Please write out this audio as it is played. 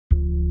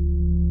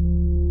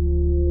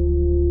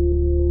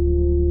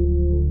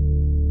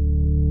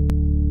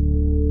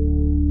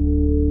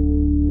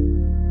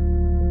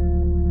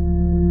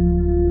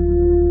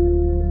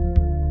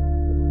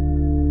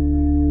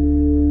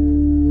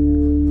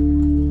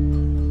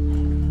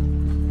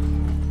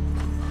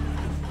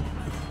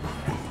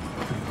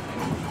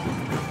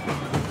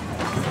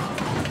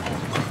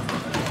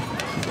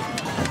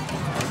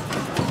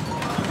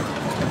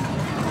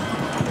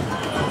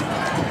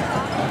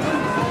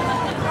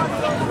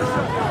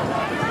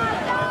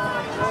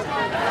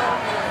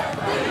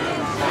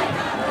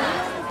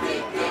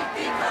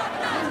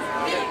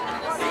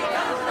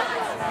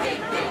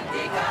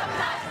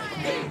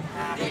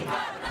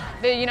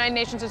United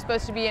Nations is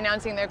supposed to be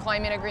announcing their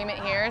climate agreement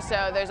here,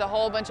 so there's a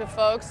whole bunch of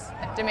folks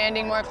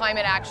demanding more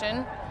climate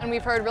action. And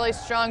we've heard really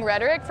strong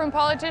rhetoric from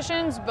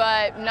politicians,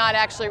 but not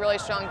actually really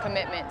strong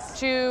commitments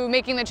to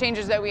making the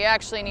changes that we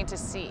actually need to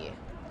see.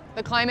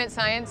 The climate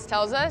science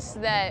tells us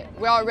that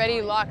we're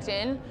already locked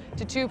in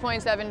to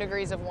 2.7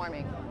 degrees of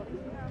warming.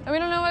 And we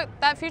don't know what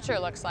that future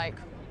looks like.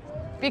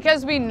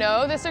 Because we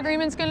know this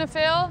agreement's gonna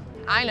fail,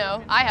 I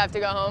know I have to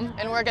go home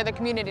and work at the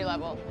community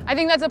level. I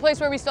think that's a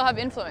place where we still have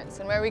influence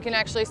and where we can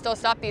actually still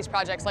stop these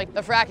projects like the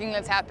fracking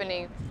that's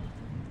happening.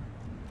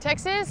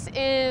 Texas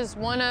is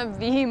one of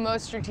the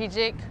most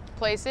strategic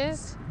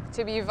places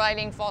to be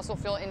fighting fossil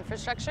fuel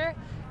infrastructure.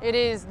 It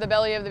is the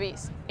belly of the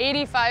beast.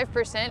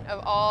 85%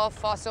 of all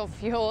fossil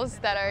fuels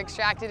that are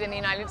extracted in the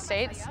United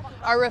States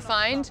are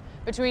refined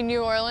between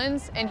New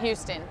Orleans and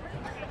Houston.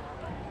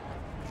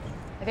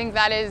 I think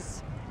that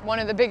is one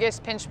of the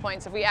biggest pinch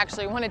points if we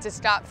actually wanted to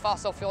stop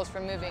fossil fuels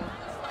from moving.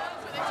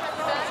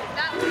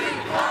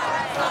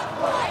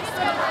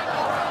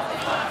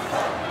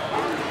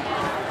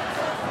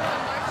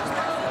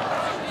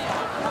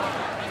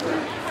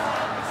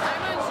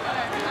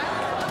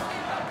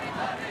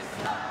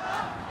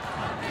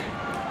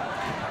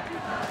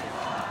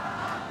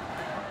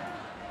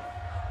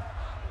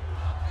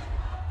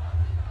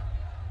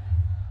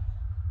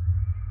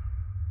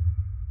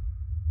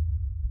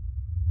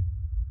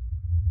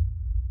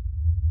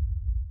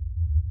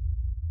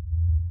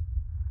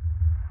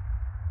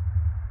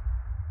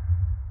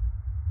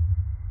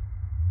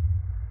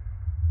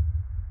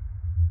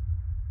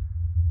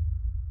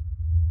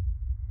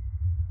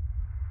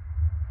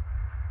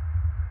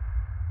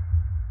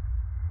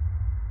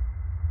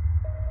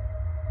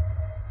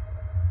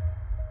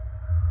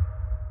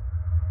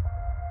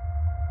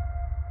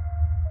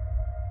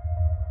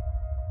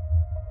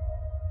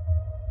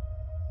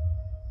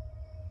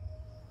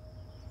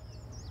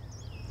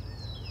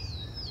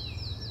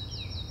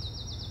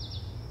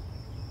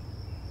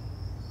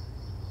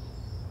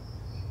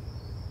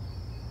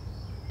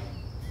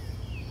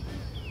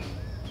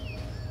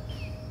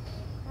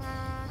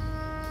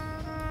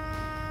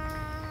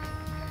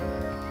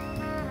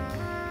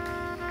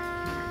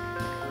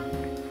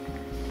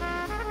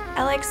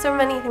 I like so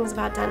many things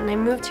about Denton. I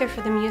moved here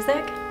for the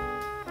music,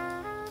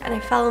 and I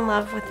fell in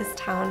love with this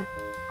town.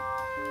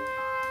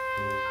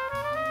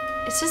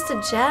 It's just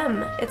a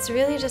gem. It's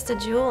really just a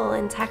jewel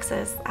in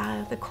Texas.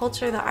 The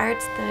culture, the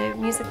arts, the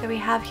music that we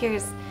have here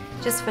is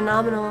just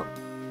phenomenal.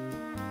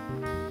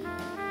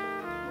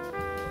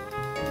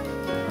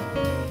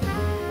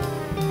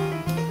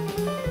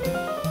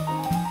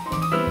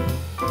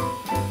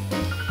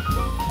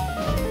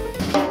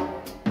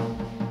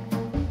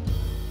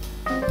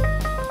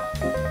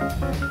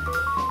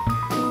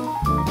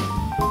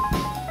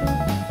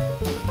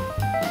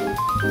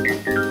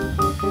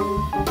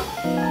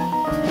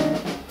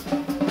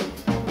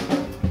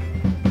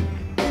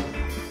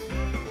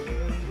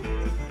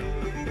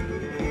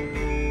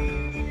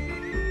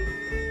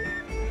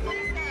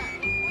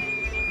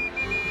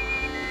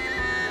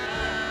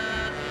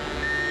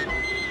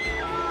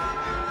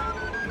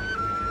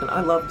 And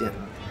I love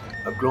Denton.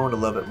 I've grown to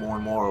love it more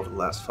and more over the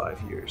last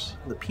 5 years.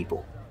 The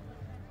people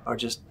are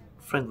just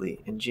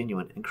friendly and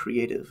genuine and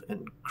creative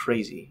and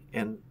crazy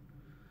and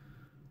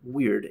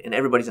weird, and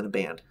everybody's in a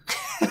band.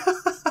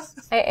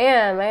 I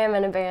am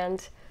in a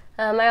band.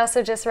 I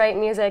also just write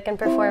music and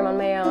perform on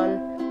my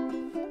own.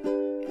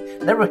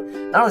 Not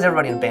only is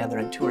everybody in a band, they're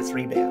in 2 or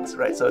 3 bands,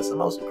 right? So it's the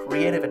most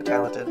creative and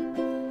talented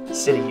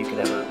city you could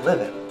ever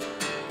live in.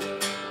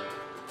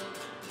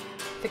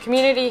 The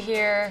community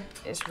here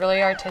is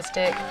really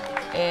artistic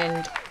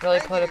and really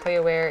politically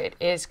aware. It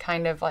is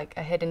kind of like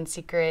a hidden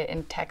secret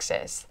in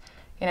Texas.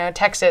 You know,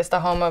 Texas, the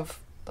home of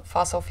the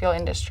fossil fuel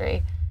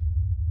industry.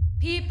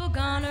 People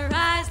gonna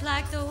rise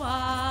like the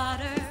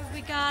water.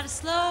 We gotta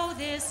slow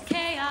this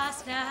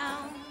chaos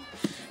down.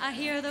 I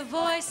hear the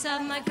voice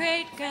of my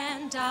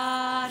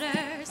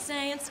great-granddaughter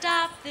saying,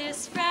 stop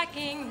this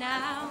fracking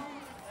now.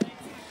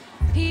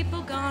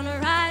 People gonna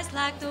rise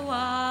like the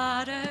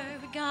water.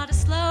 We gotta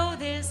slow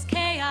this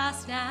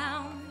chaos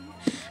down.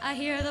 I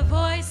hear the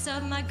voice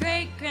of my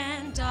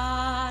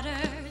great-granddaughter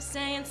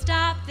saying,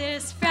 stop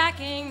this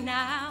fracking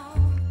now.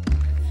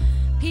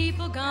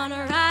 People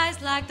gonna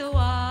rise like the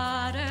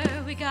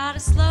water. We gotta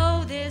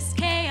slow this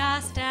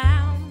chaos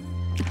down.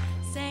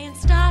 Saying,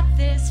 stop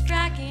this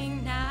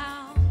fracking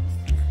now.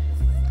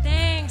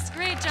 Thanks,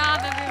 great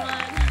job,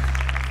 everyone.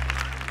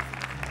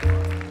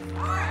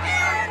 Our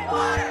air and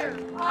water,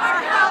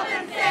 our health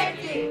and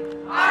safety,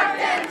 our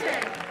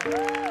Denton.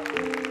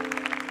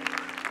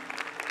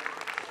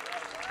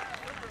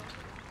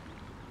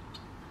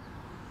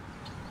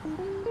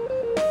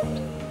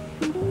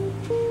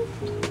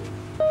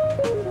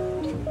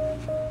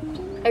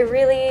 I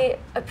really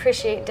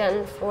appreciate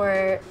Denton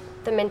for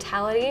the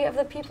mentality of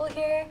the people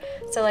here.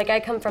 So like I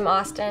come from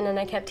Austin and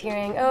I kept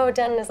hearing, oh,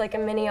 Denton is like a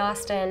mini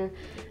Austin.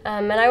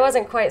 And I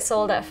wasn't quite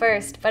sold at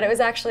first, but it was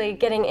actually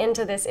getting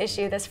into this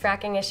issue, this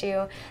fracking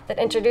issue, that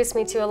introduced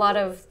me to a lot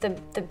of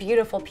the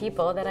beautiful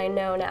people that I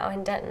know now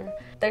in Denton.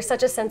 There's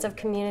such a sense of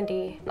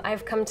community.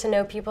 I've come to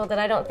know people that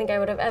I don't think I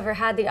would have ever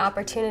had the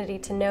opportunity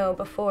to know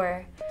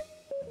before.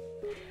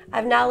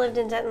 I've now lived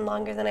in Denton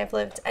longer than I've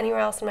lived anywhere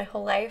else in my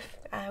whole life.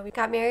 We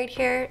got married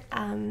here.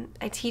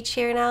 I teach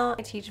here now.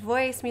 I teach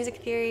voice, music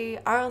theory,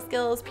 oral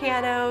skills,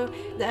 piano,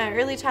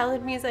 early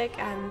childhood music,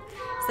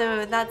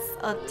 so that's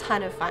a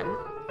ton of fun.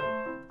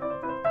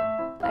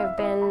 I've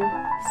been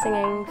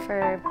singing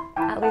for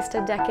at least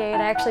a decade.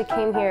 I actually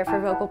came here for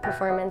vocal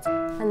performance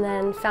and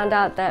then found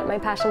out that my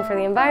passion for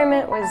the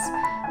environment was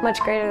much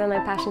greater than my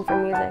passion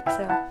for music,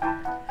 so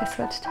I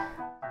switched.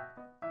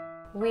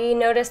 We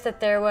noticed that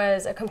there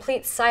was a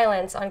complete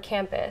silence on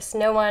campus.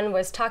 No one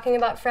was talking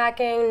about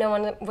fracking, no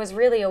one was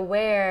really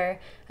aware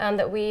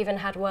that we even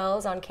had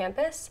wells on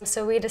campus.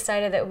 So we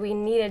decided that we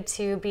needed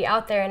to be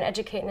out there and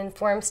educate and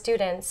inform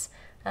students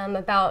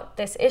about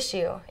this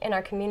issue in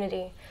our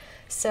community.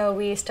 So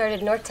we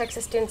started North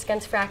Texas Students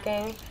Against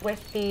Fracking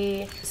with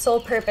the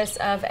sole purpose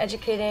of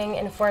educating,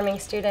 informing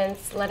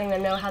students, letting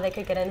them know how they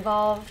could get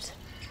involved.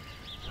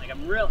 Like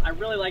I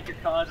really like your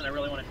cause and I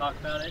really want to talk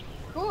about it.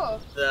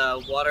 Cool.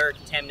 The water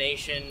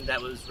contamination,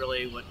 that was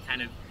really what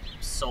kind of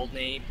sold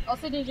me.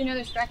 Also, did you know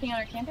there's fracking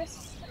on our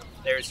campus?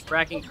 There's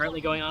fracking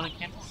currently going on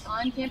campus?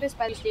 On campus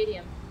by the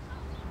stadium.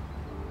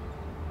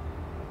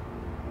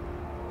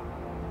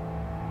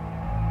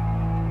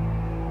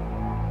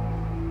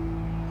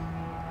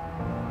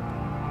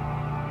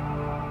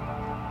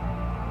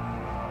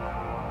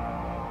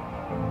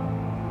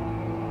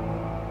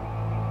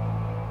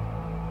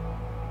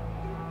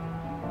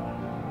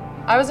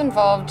 I was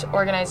involved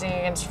organizing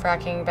against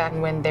fracking back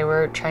when they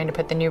were trying to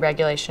put the new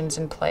regulations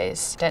in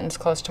place. Denton's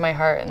close to my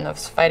heart, and the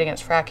fight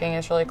against fracking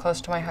is really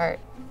close to my heart.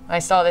 I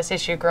saw this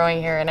issue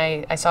growing here, and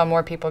I saw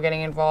more people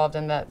getting involved,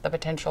 and that the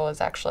potential is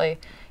actually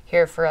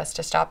here for us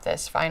to stop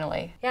this,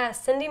 finally. Yeah,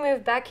 Cindy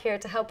moved back here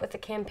to help with the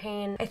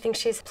campaign. I think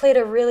she's played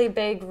a really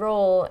big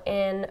role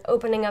in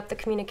opening up the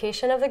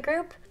communication of the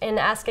group and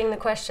asking the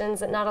questions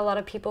that not a lot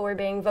of people were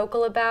being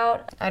vocal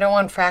about. I don't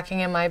want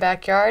fracking in my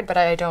backyard, but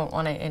I don't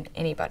want it in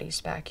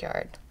anybody's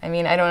backyard. I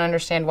mean, I don't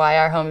understand why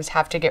our homes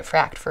have to get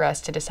fracked for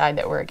us to decide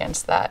that we're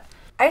against that.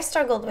 I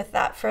struggled with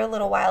that for a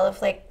little while of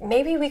like,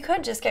 maybe we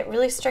could just get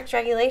really strict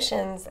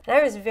regulations. And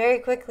I was very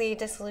quickly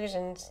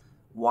disillusioned.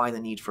 Why the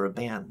need for a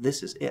ban?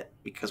 This is it.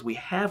 Because we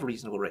have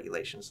reasonable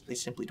regulations, they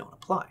simply don't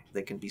apply.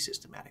 They can be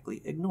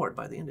systematically ignored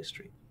by the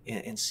industry.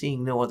 And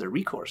seeing no other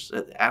recourse,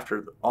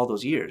 after all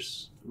those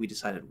years, we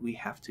decided we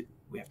have to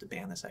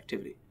ban this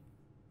activity.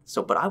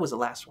 So, but I was the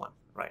last one,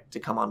 right, to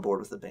come on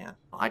board with the ban.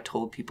 I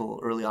told people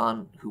early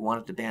on who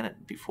wanted to ban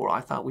it before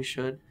I thought we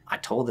should. I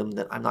told them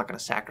that I'm not going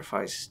to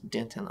sacrifice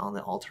Denton on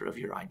the altar of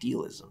your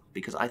idealism,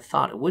 because I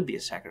thought it would be a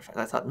sacrifice.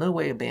 I thought no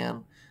way a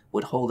ban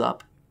would hold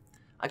up.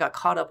 I got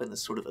caught up in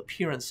this sort of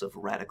appearance of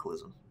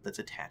radicalism that's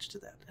attached to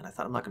that, and I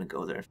thought I'm not going to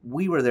go there.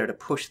 We were there to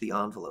push the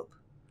envelope,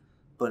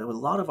 but a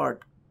lot of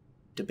our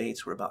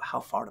debates were about how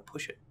far to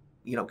push it.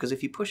 You know, because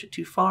if you push it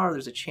too far,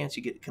 there's a chance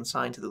you get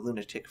consigned to the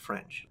lunatic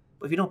fringe.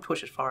 But if you don't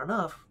push it far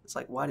enough, it's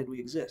like, why did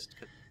we exist?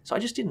 So I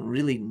just didn't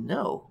really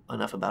know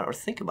enough about it or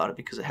think about it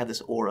because it had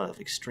this aura of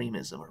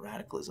extremism or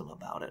radicalism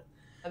about it.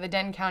 The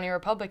Denton County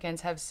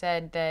Republicans have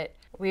said that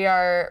we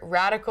are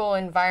radical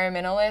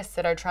environmentalists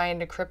that are trying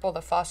to cripple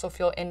the fossil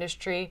fuel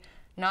industry,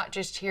 not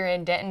just here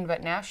in Denton,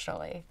 but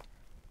nationally.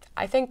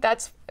 I think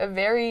that's a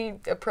very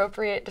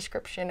appropriate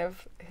description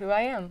of who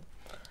I am.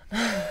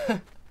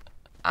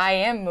 I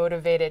am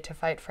motivated to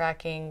fight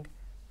fracking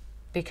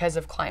because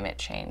of climate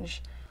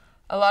change.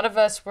 A lot of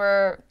us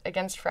were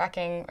against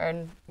fracking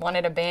and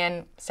wanted a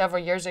ban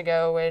several years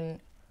ago when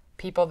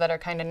people that are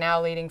kind of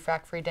now leading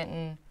Frack Free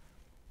Denton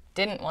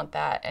didn't want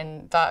that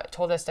and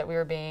told us that we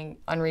were being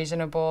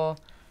unreasonable,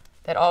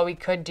 that all we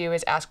could do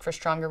is ask for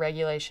stronger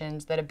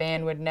regulations, that a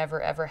ban would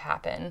never ever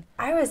happen.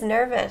 I was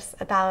nervous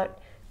about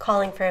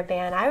calling for a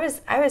ban. I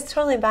was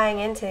totally buying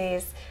into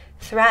these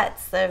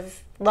threats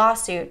of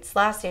lawsuits,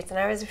 and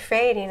I was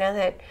afraid, you know,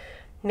 that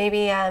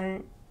maybe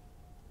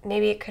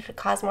it could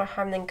cause more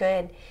harm than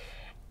good.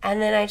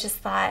 And then I just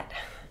thought,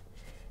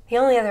 the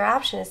only other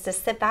option is to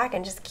sit back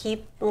and just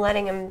keep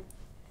letting them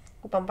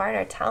bombard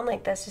our town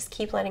like this, just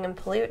keep letting them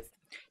pollute.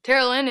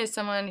 Tara Lynn is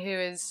someone who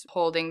is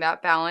holding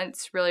that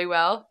balance really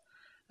well,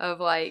 of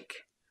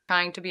like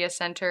trying to be a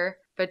center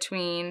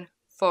between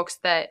folks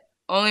that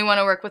only want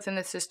to work within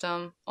the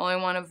system, only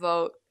want to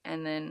vote,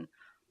 and then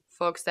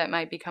folks that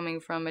might be coming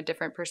from a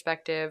different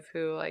perspective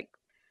who like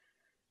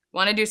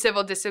want to do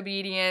civil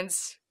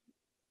disobedience,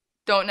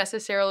 don't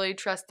necessarily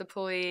trust the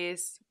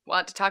police,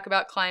 want to talk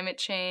about climate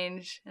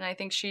change. And I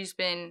think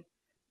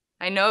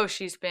I know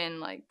she's been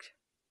like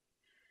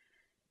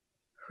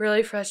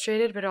really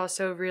frustrated, but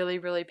also really,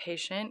 really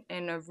patient,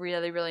 and a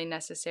really, really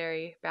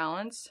necessary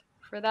balance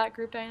for that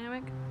group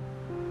dynamic.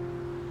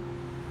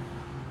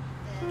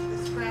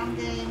 The scrum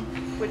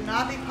game would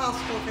not be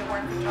possible if it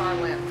weren't for Tar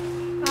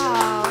Lynn.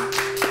 Oh,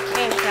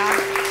 thanks, Doc.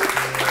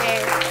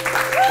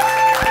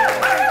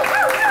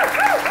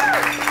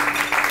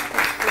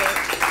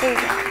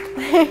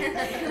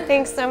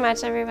 Thanks so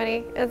much,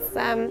 everybody. It's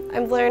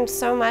I've learned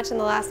so much in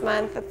the last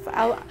month.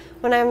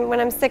 When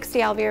I'm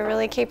 60, I'll be a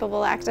really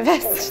capable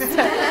activist. So,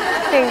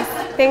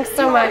 thanks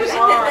so much.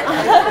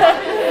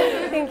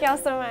 Thank y'all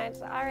so much.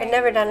 All right. I'd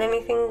never done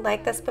anything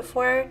like this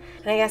before,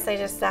 and I guess I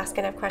just asked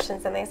enough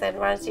questions, and they said,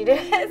 "Why don't you do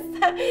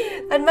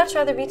this?" I'd much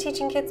rather be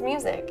teaching kids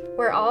music.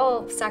 We're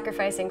all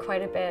sacrificing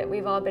quite a bit.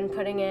 We've all been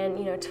putting in,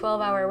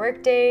 12-hour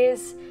work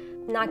days,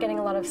 not getting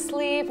a lot of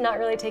sleep, not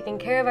really taking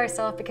care of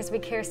ourselves because we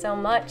care so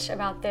much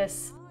about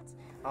this.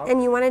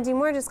 And you want to do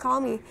more, just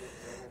call me.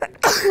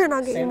 And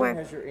I'll get you more.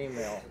 Has your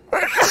email.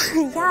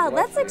 Yeah,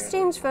 let's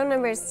exchange phone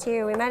numbers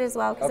too. We might as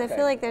well, because I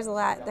feel like there's a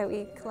lot that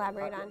we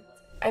collaborate on.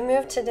 I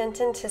moved to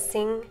Denton to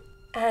sing,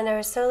 and I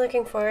was so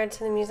looking forward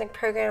to the music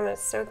program. It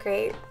was so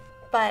great.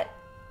 But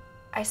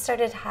I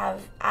started to have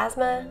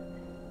asthma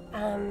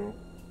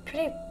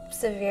pretty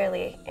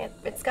severely.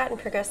 It's gotten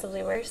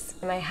progressively worse.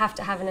 I have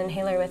to have an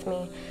inhaler with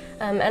me.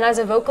 And as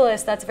a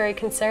vocalist, that's very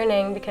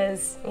concerning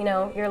because,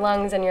 your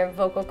lungs and your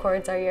vocal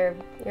cords are your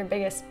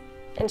biggest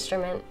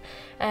instrument.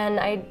 And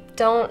I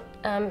don't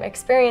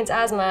experience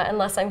asthma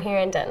unless I'm here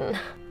in Denton.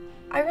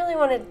 I really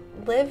want to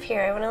live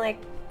here. I want to,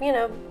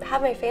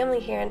 have my family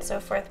here and so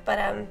forth. But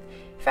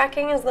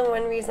fracking is the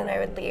one reason I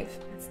would leave.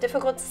 It's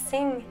difficult to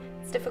sing.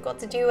 It's difficult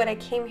to do what I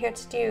came here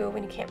to do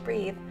when you can't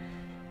breathe.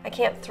 I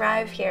can't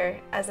thrive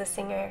here as a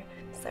singer,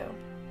 so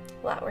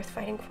a lot worth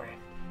fighting for.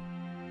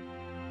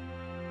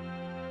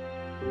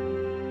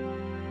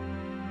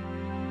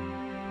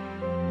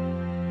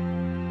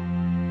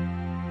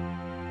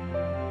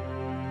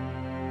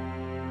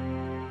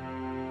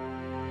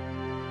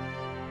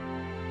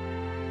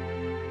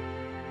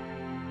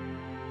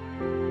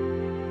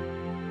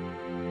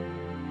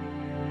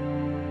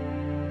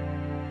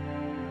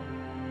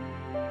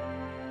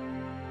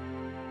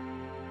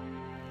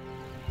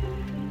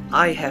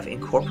 I have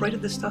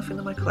incorporated this stuff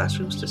into my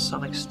classrooms to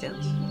some extent,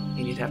 and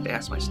you'd have to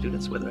ask my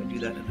students whether I do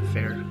that in a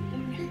fair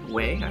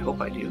way. I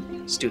hope I do.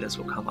 Students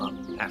will come up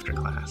after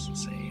class and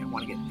say, I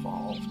want to get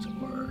involved,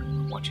 or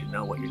I want you to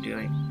know what you're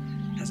doing.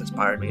 It has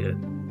inspired me to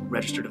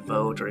register to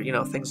vote, or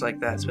things like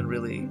that. It's been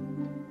really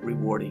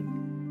rewarding.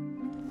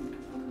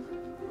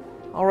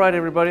 All right,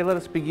 everybody, let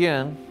us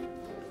begin.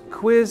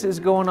 Quiz is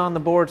going on the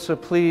board, so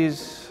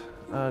please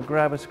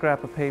grab a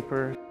scrap of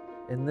paper.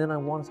 And then I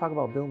want to talk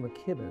about Bill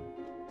McKibben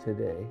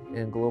today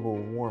and global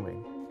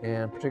warming,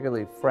 and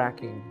particularly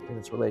fracking in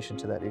its relation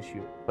to that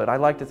issue. But I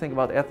like to think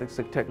about ethics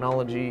of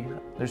technology.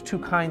 There's two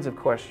kinds of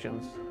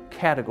questions,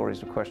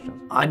 categories of questions.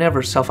 I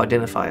never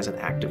self-identify as an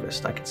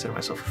activist. I consider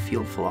myself a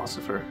field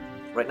philosopher.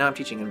 Right now I'm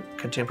teaching in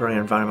contemporary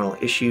environmental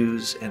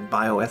issues and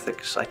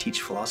bioethics. I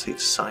teach philosophy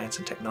of science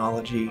and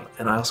technology,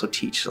 and I also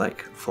teach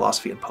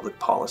philosophy and public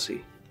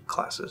policy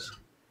classes.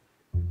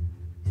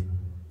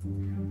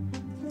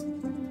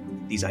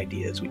 These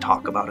ideas, we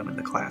talk about them in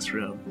the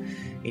classroom,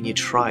 and you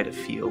try to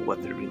feel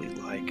what they're really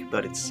like,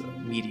 but it's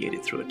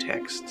mediated through a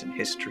text and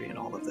history and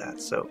all of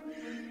that. So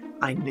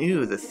I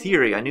knew the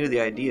theory, I knew the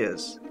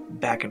ideas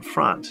back and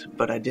front,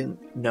 but I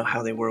didn't know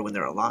how they were when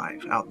they're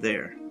alive, out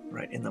there,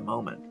 right in the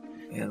moment.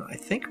 And I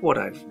think what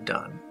I've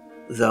done,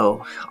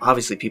 though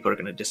obviously people are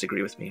going to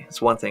disagree with me,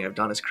 it's one thing I've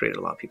done is created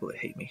a lot of people that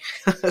hate me.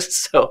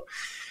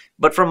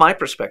 But from my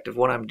perspective,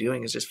 what I'm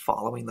doing is just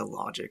following the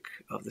logic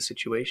of the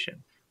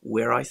situation,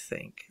 where I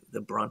think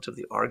the brunt of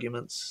the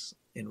arguments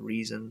and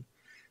reason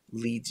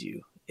leads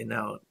you. And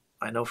now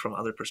I know from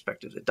other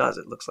perspectives it does.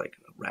 It looks like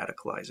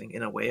radicalizing.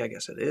 In a way, I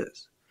guess it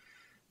is.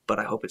 But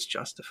I hope it's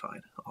justified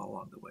all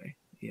along the way,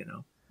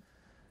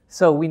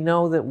 So we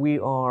know that we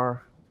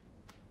are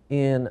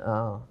in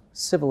a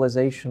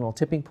civilizational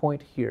tipping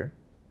point here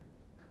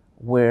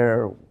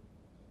where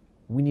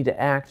we need to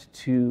act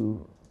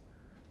to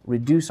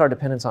reduce our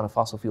dependence on a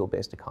fossil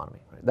fuel-based economy.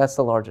 Right? That's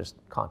the largest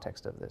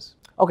context of this.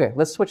 Okay,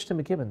 let's switch to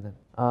McKibben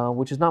then,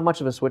 which is not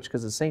much of a switch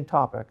because it's the same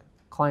topic,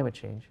 climate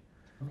change.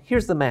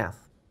 Here's the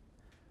math.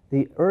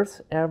 The Earth's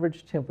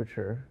average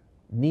temperature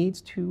needs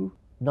to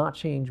not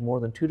change more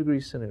than 2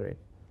 degrees centigrade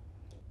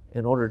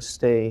in order to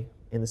stay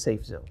in the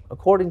safe zone.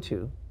 According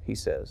to, he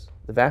says,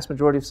 the vast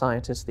majority of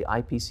scientists, the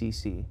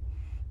IPCC,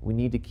 we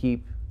need to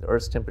keep the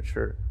Earth's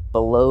temperature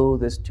below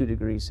this 2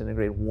 degrees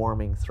centigrade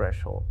warming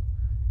threshold.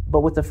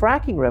 But with the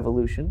fracking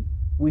revolution,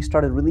 we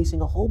started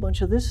releasing a whole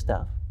bunch of this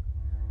stuff,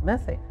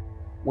 methane.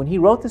 When he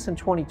wrote this in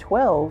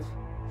 2012,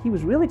 he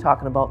was really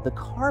talking about the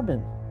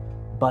carbon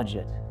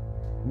budget.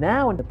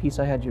 Now in the piece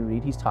I had you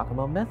read, he's talking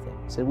about methane.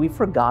 He said, we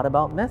forgot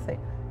about methane.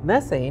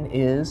 Methane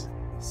is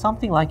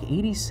something like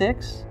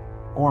 86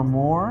 or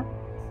more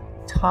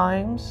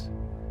times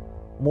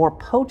more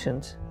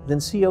potent than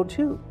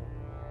CO2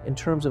 in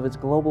terms of its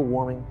global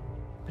warming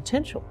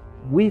potential.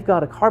 We've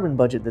got a carbon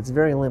budget that's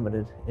very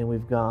limited, and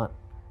we've got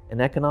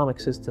an economic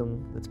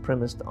system that's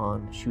premised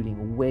on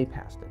shooting way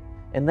past it.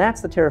 And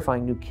that's the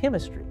terrifying new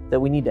chemistry that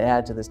we need to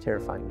add to this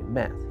terrifying new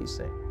math, he's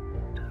saying.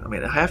 I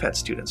mean, I have had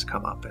students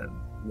come up and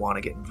want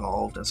to get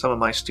involved. And some of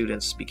my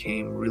students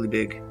became really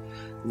big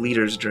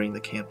leaders during the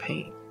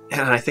campaign.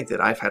 And I think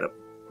that I've had a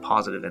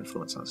positive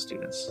influence on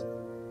students.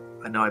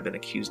 I know I've been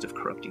accused of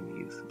corrupting the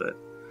youth, but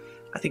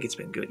I think it's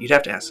been good. You'd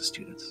have to ask the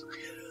students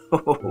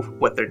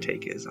what their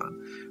take is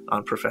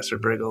on Professor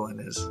Briggle and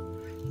his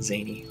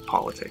zany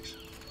politics.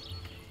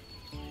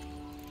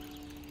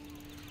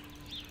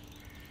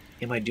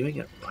 Am I doing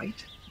it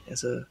right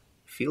as a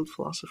field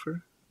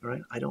philosopher?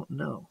 Right? I don't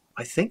know.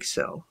 I think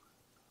so.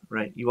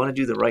 Right? You want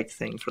to do the right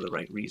thing for the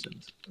right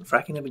reasons.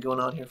 Fracking had been going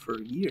on here for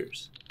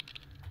years.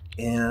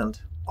 And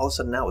all of a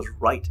sudden now it's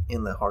right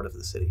in the heart of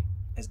the city.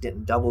 As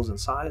Denton doubles in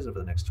size over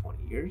the next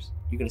 20 years,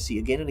 you're going to see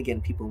again and again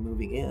people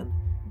moving in,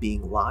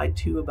 being lied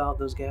to about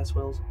those gas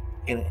wells,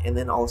 and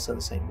then all of a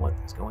sudden saying, what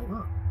is going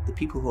on? The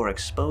people who are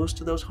exposed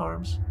to those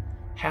harms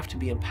have to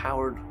be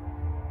empowered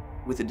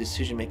with a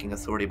decision-making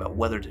authority about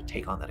whether to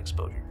take on that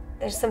exposure.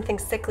 There's something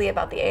sickly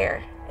about the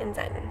air in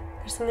Denton.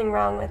 There's something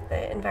wrong with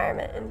the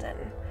environment in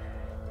Denton.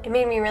 It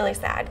made me really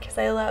sad because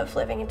I love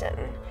living in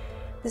Denton.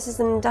 This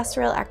is an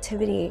industrial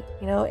activity,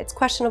 you know, it's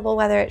questionable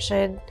whether it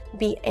should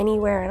be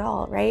anywhere at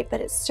all, right? But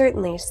it's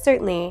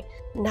certainly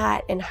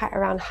not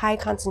around high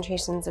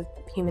concentrations of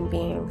human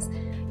beings.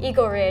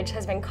 Eagle Ridge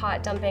has been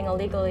caught dumping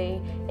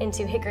illegally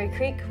into Hickory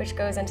Creek, which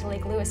goes into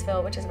Lake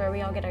Louisville, which is where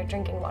we all get our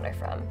drinking water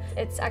from.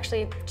 It's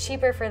actually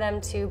cheaper for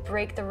them to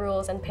break the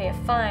rules and pay a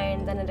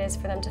fine than it is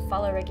for them to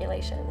follow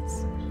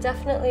regulations.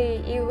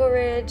 Definitely Eagle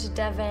Ridge,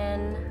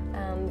 Devon,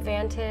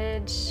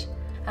 Vantage,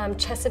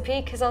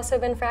 Chesapeake has also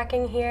been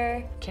fracking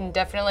here. Can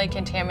definitely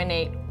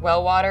contaminate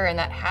well water, and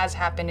that has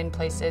happened in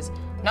places,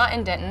 not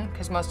in Denton,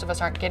 because most of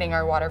us aren't getting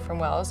our water from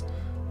wells,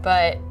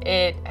 but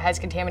it has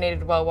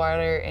contaminated well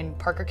water in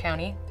Parker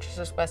County, which is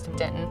just west of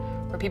Denton,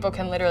 where people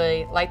can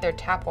literally light their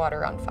tap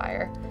water on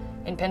fire.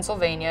 In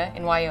Pennsylvania,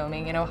 in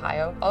Wyoming, in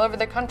Ohio, all over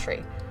the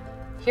country.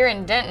 Here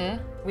in Denton,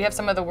 we have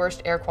some of the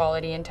worst air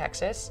quality in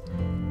Texas,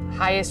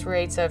 highest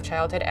rates of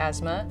childhood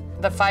asthma.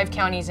 The 5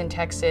 counties in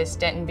Texas,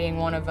 Denton being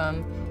one of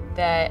them,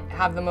 that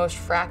have the most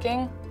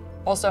fracking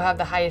also have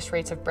the highest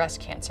rates of breast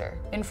cancer.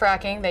 In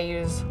fracking, they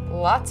use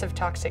lots of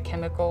toxic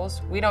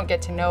chemicals. We don't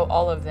get to know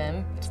all of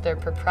them. It's their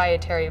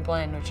proprietary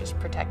blend, which is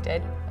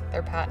protected,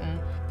 their patent.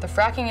 The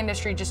fracking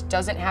industry just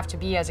doesn't have to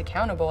be as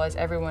accountable as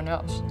everyone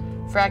else.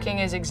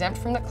 Fracking is exempt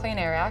from the Clean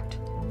Air Act.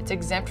 It's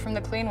exempt from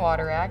the Clean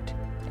Water Act.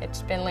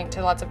 It's been linked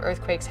to lots of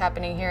earthquakes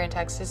happening here in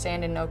Texas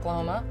and in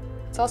Oklahoma.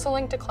 It's also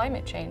linked to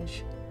climate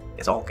change.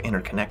 It's all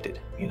interconnected,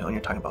 you know, and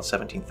you're talking about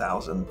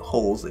 17,000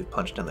 holes they've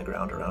punched in the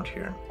ground around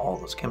here, and all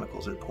those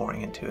chemicals are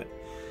pouring into it.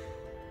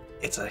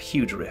 It's a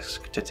huge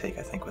risk to take,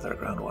 I think, with our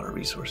groundwater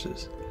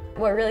resources.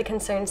 What really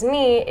concerns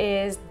me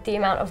is the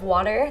amount of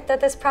water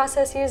that this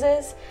process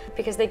uses,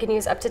 because they can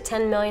use up to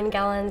 10 million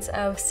gallons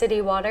of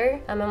city water,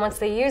 and once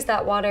they use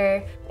that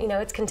water, you know,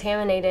 it's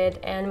contaminated,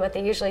 and what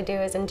they usually do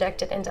is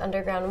inject it into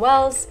underground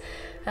wells,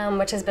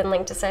 which has been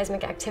linked to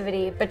seismic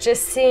activity. But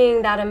just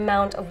seeing that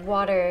amount of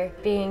water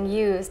being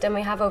used, and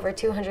we have over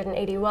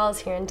 280 wells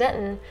here in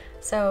Denton,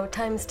 so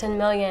times 10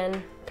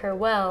 million per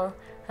well,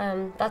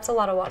 that's a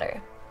lot of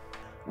water.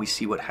 We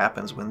see what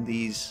happens when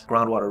these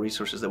groundwater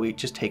resources that we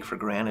just take for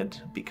granted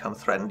become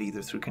threatened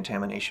either through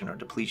contamination or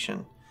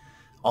depletion.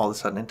 All of a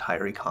sudden,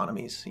 entire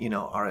economies, you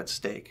know, are at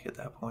stake at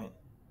that point.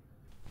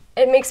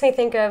 It makes me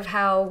think of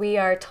how we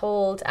are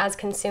told as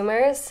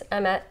consumers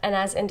and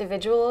as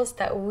individuals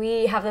that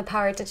we have the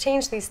power to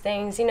change these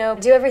things. You know,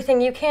 do everything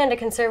you can to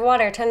conserve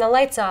water, turn the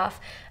lights off.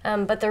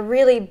 But the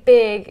really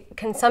big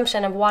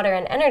consumption of water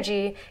and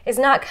energy is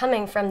not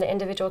coming from the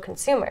individual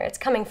consumer. It's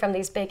coming from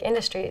these big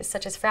industries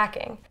such as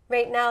fracking.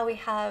 Right now we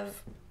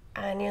have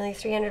nearly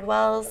 300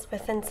 wells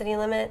within city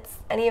limits.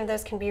 Any of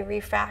those can be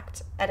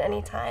refracked at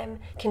any time,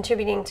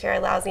 contributing to our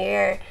lousy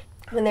air.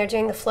 When they're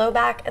doing the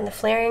flowback and the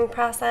flaring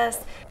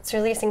process, it's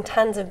releasing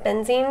tons of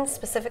benzene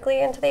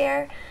specifically into the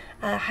air.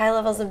 High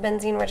levels of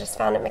benzene were just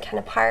found at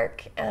McKenna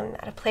Park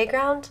at a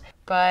playground.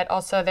 But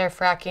also they're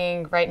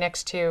fracking right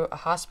next to a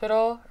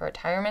hospital, a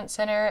retirement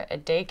center, a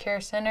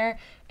daycare center,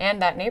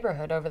 and that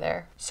neighborhood over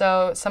there.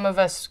 So some of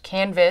us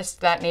canvassed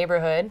that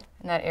neighborhood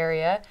in that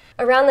area.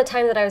 Around the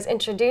time that I was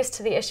introduced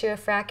to the issue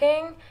of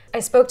fracking,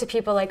 I spoke to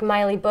people like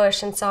Miley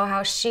Bush and saw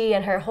how she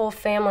and her whole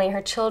family,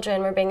 her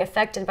children, were being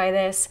affected by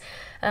this.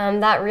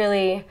 That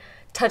really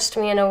touched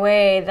me in a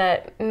way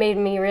that made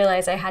me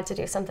realize I had to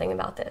do something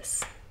about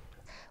this.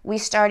 We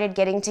started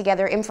getting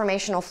together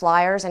informational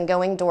flyers and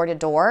going door to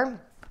door.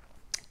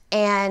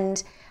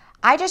 And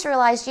I just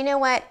realized, you know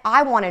what?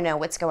 I want to know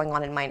what's going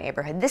on in my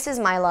neighborhood. This is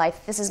my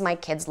life. This is my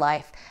kid's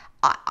life.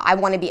 I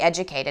want to be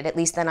educated. At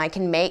least then I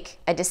can make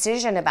a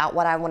decision about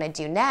what I want to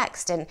do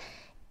next. And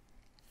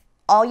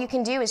all you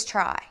can do is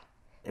try.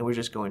 And we're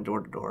just going door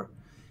to door,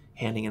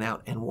 handing it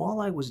out. And while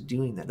I was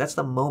doing that, that's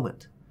the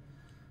moment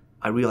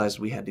I realized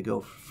we had to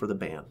go for the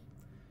ban.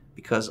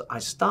 Because I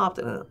stopped,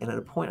 and at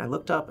a point I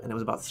looked up, and it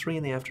was about 3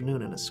 in the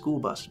afternoon, and a school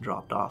bus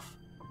dropped off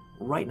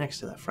right next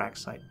to that frack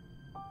site.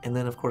 And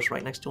then, of course,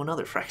 right next to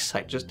another frack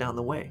site just down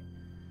the way.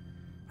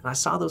 And I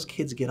saw those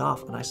kids get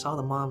off, and I saw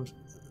the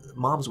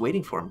moms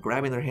waiting for them,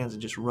 grabbing their hands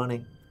and just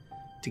running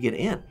to get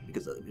in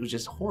because it was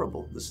just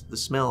horrible, the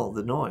smell,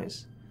 the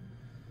noise.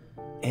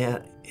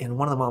 And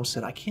one of the moms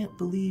said, I can't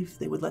believe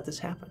they would let this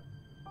happen.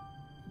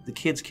 The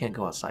kids can't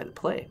go outside to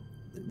play.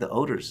 The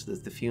odors,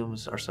 the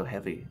fumes are so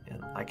heavy.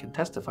 And I can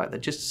testify that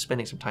just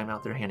spending some time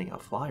out there handing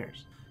out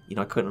flyers, you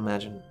know, I couldn't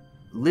imagine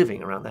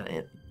living around that.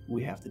 And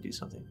we have to do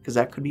something because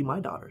that could be my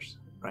daughters,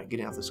 right?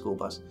 Getting off the school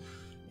bus.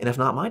 And if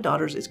not my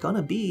daughters, it's going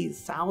to be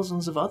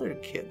thousands of other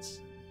kids,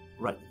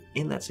 right,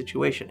 in that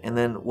situation. And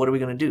then what are we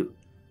going to do?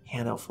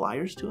 Hand out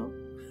flyers to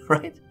them,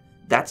 right?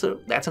 That's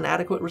an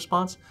adequate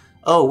response.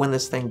 Oh, when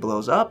this thing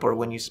blows up or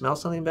when you smell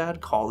something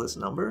bad, call this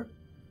number.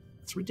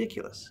 It's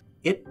ridiculous.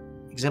 It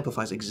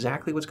exemplifies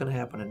exactly what's going to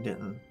happen in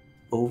Denton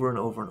over and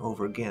over and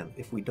over again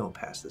if we don't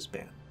pass this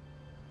ban.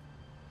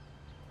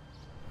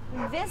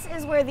 This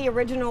is where the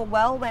original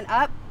well went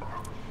up.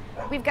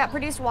 We've got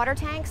produced water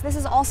tanks. This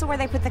is also where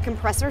they put the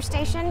compressor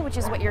station, which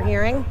is what you're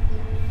hearing.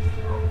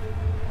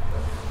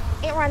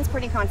 It runs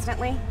pretty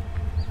constantly.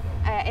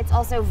 It's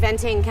also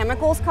venting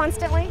chemicals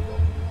constantly,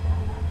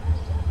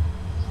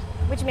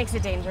 which makes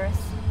it dangerous.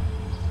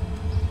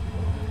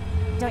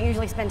 Don't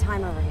usually spend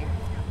time over here.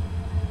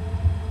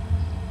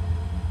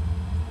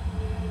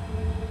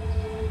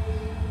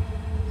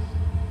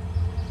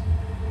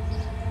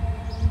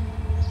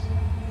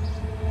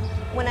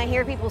 When I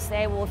hear people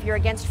say, well, if you're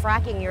against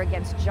fracking, you're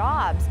against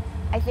jobs,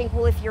 I think,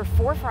 well, if you're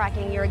for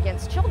fracking, you're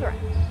against children.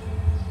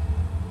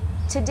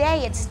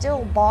 Today, it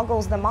still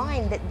boggles the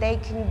mind that they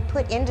can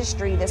put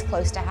industry this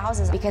close to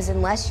houses because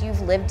unless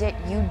you've lived it,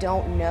 you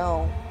don't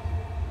know.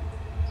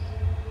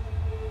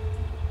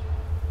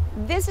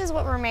 This is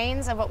what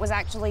remains of what was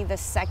actually the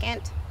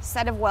second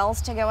set of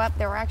wells to go up.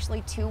 There were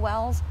actually 2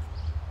 wells.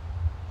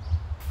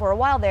 For a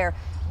while there,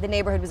 the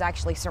neighborhood was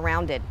actually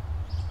surrounded.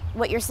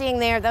 What you're seeing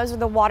there, those are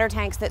the water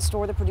tanks that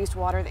store the produced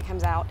water that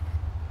comes out.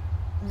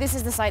 This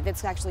is the site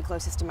that's actually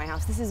closest to my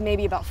house. This is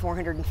maybe about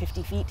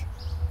 450 feet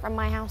from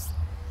my house.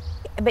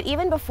 But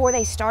even before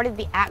they started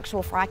the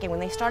actual fracking, when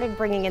they started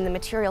bringing in the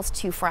materials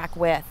to frack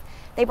with,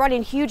 they brought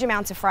in huge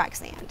amounts of frack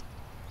sand.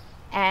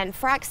 And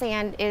frack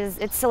sand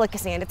it's silica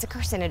sand, it's a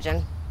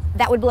carcinogen.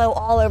 That would blow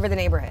all over the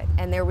neighborhood,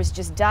 and there was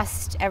just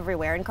dust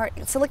everywhere.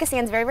 And silica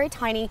sand's very, very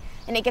tiny,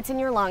 and it gets in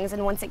your lungs,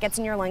 and once it gets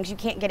in your lungs, you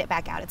can't get it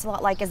back out. It's a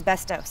lot like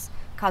asbestos,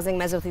 causing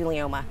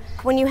mesothelioma.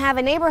 When you have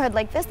a neighborhood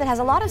like this that has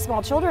a lot of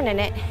small children in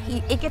it,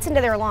 it gets into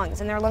their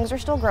lungs, and their lungs are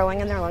still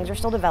growing, and their lungs are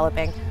still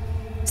developing.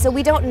 So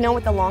we don't know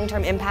what the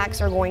long-term impacts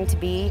are going to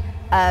be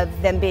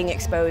of them being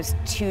exposed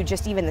to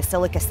just even the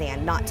silica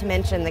sand, not to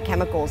mention the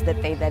chemicals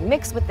that they then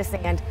mix with the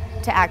sand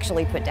to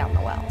actually put down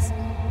the wells.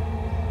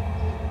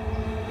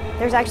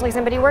 There's actually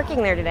somebody working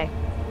there today.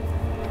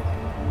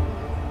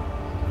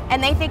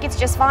 And they think it's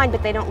just fine,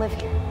 but they don't live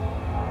here.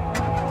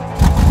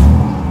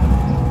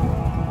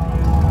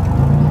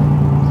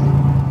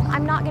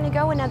 I'm not going to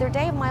go another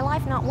day of my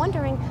life not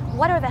wondering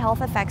what are the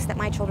health effects that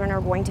my children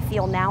are going to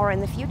feel now or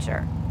in the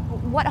future.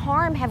 What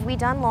harm have we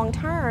done long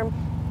term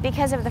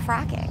because of the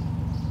fracking?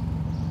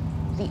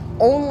 The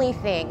only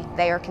thing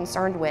they are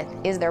concerned with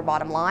is their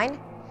bottom line,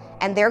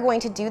 and they're going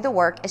to do the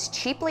work as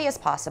cheaply as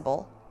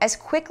possible, as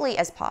quickly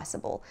as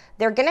possible.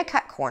 They're going to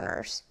cut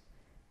corners.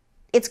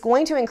 It's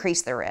going to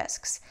increase the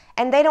risks.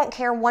 And they don't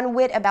care one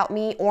whit about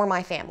me or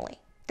my family.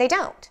 They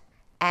don't.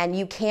 And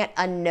you can't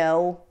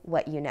unknow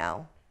what you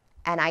know.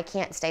 And I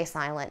can't stay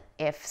silent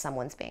if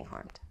someone's being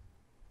harmed.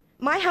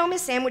 My home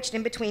is sandwiched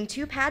in between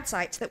 2 pad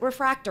sites that were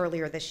fracked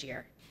earlier this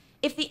year.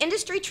 If the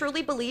industry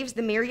truly believes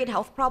the myriad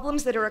health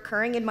problems that are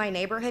occurring in my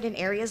neighborhood and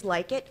areas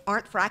like it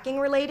aren't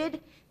fracking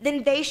related,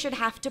 then they should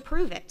have to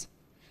prove it.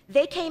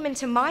 They came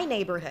into my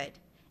neighborhood,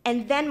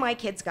 and then my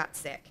kids got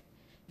sick.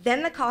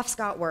 Then the coughs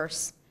got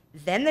worse.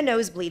 Then the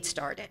nosebleeds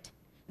started.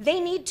 They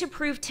need to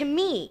prove to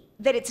me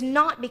that it's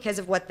not because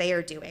of what they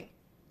are doing,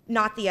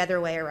 not the other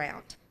way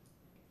around.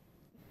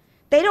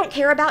 They don't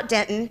care about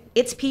Denton,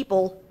 its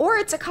people, or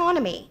its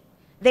economy.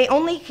 They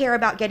only care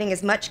about getting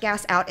as much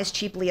gas out as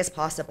cheaply as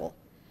possible.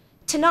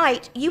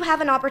 Tonight, you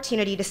have an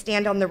opportunity to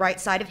stand on the right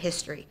side of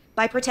history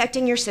by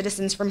protecting your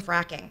citizens from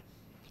fracking.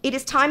 It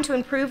is time to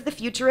improve the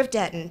future of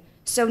Denton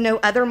so no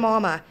other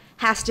mama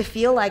has to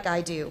feel like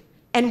I do,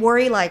 and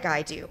worry like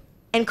I do,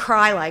 and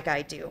cry like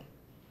I do.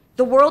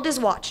 The world is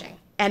watching,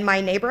 and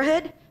my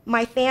neighborhood,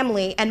 my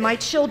family, and my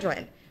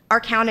children are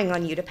counting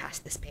on you to pass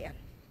this ban.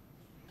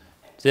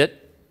 That's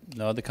it?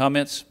 No other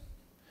comments?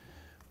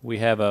 We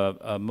have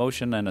a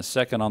motion and a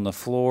second on the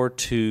floor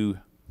to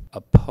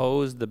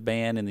oppose the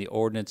ban in the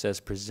ordinance as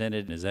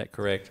presented. Is that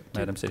correct,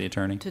 Madam City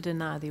Attorney? To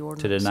deny the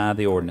ordinance. To deny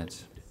the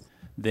ordinance.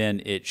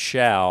 Then it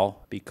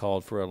shall be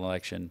called for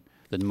election.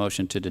 The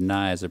motion to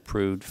deny is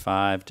approved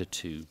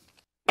 5-2.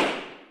 Hey,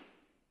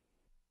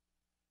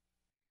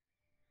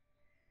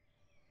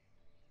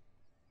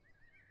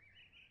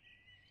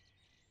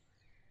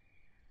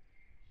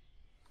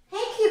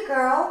 cute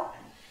girl.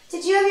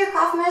 Did you have your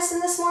cough medicine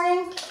this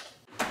morning?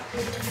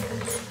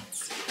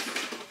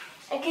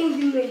 I can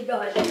do it,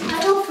 God.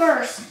 I go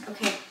first.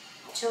 Okay,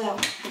 chill out.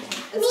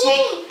 Let's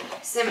take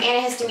some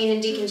antihistamine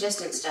and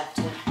decongestant stuff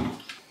too.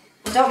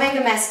 Don't make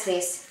a mess,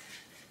 please.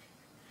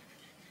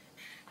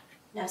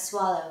 Now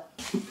swallow.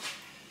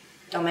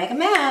 Don't make a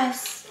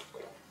mess.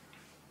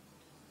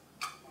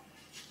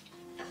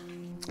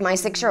 My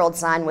 6-year-old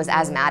son was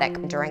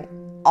asthmatic during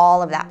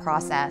all of that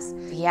process.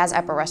 He has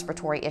upper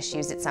respiratory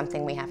issues. It's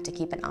something we have to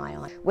keep an eye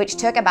on, which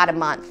took about a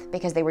month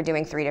because they were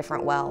doing 3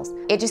 different wells.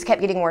 It just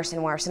kept getting worse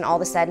and worse, and all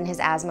of a sudden his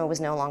asthma was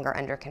no longer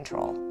under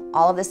control.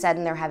 All of a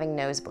sudden they're having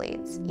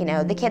nosebleeds. You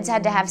know, the kids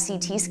had to have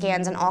CT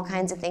scans and all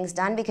kinds of things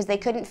done because they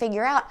couldn't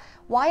figure out,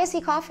 why is he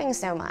coughing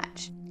so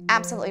much?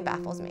 Absolutely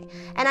baffles me.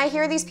 And I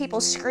hear these people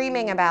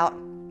screaming about,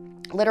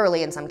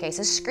 literally in some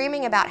cases,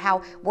 screaming about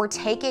how we're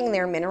taking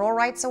their mineral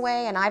rights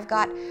away, and I've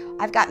got,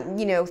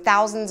 you know,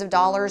 thousands of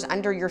dollars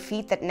under your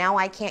feet that now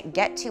I can't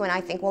get to. And I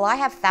think, well, I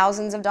have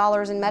thousands of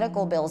dollars in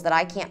medical bills that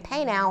I can't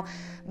pay now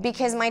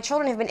because my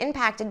children have been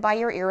impacted by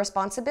your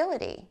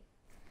irresponsibility.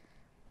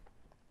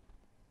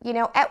 You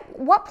know, at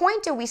what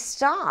point do we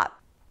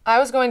stop? I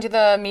was going to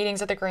the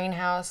meetings at the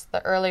greenhouse,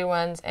 the early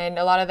ones, and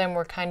a lot of them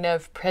were kind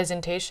of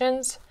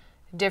presentations,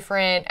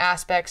 different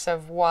aspects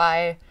of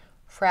why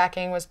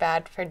fracking was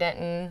bad for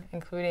Denton,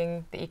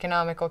 including the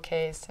economical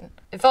case. And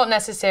it felt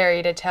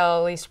necessary to tell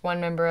at least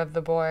one member of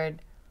the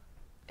board,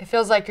 it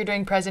feels like you're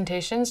doing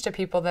presentations to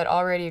people that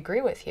already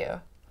agree with you.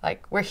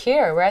 Like, we're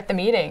here, we're at the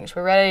meetings,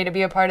 we're ready to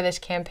be a part of this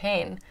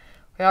campaign.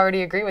 We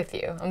already agree with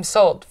you. I'm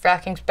sold,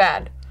 fracking's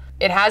bad.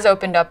 It has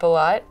opened up a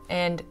lot,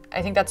 and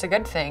I think that's a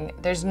good thing.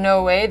 There's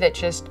no way that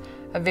just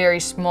a very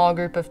small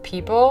group of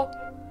people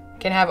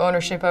can have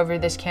ownership over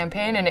this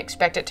campaign and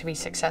expect it to be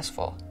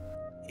successful.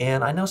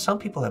 And I know some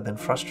people have been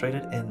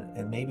frustrated,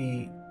 and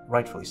maybe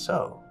rightfully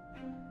so,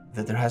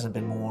 that there hasn't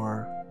been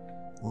more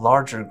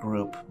larger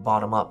group,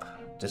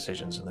 bottom-up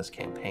decisions in this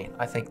campaign.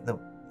 I think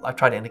I've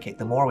tried to indicate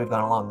the more we've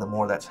gone along, the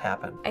more that's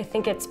happened. I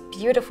think it's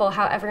beautiful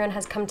how everyone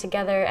has come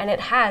together, and it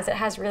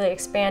has really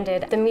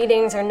expanded. The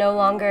meetings are no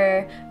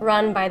longer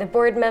run by the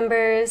board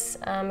members.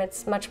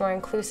 It's much more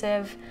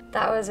inclusive.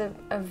 That was a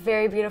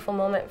very beautiful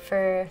moment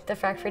for the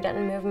Frack for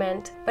Denton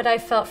movement. But I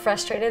felt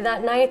frustrated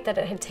that night that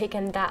it had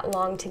taken that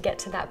long to get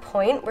to that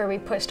point where we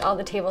pushed all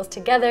the tables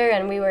together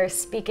and we were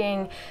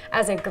speaking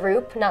as a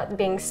group, not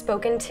being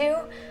spoken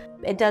to.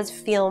 It does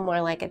feel more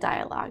like a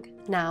dialogue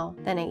now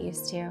than it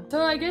used to.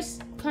 So I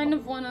just kind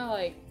of want to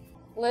like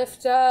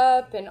lift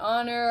up and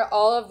honor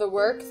all of the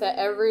work that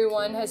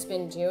everyone has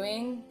been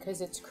doing, because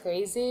it's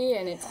crazy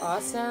and it's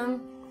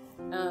awesome,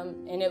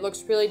 and it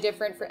looks really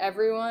different for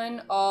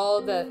everyone.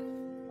 All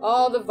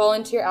the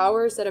volunteer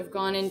hours that have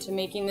gone into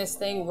making this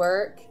thing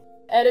work,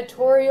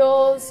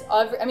 editorials.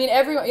 I mean,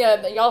 everyone.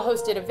 Yeah, y'all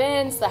hosted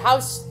events, the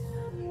house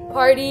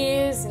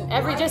parties, and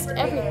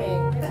everything.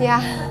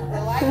 Yeah.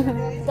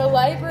 The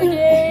light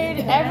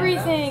brigade,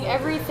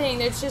 everything.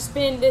 There's just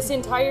been, this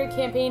entire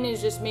campaign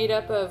is just made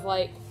up of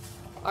like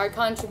our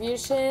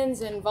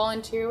contributions and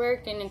volunteer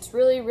work, and it's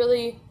really,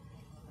 really,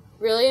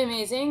 really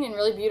amazing and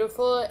really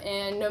beautiful.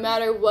 And no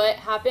matter what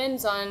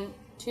happens on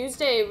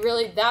Tuesday,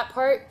 really that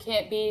part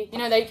can't be, you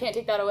know, that you can't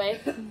take that away.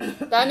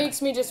 That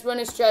makes me just want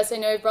to stress, I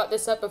know I've brought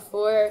this up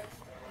before,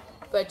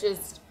 but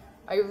just,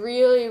 I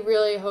really,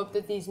 really hope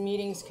that these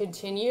meetings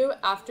continue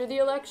after the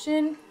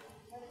election,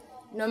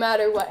 no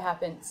matter what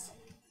happens.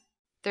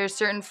 There's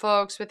certain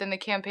folks within the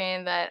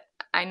campaign that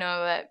I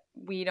know that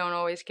we don't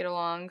always get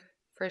along,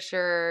 for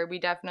sure. We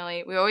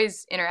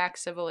always interact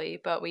civilly,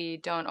 but we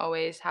don't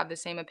always have the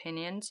same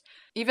opinions.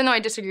 Even though I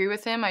disagree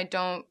with him, I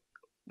don't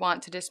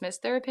want to dismiss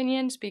their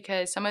opinions,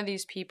 because some of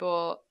these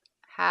people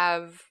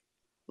have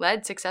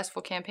led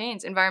successful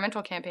campaigns,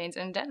 environmental campaigns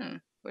in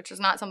Denton, which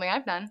is not something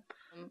I've done.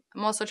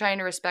 I'm also trying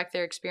to respect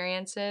their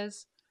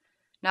experiences.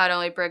 Not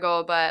only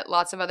Briggle, but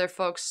lots of other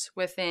folks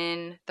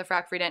within the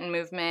Frack for Denton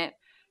movement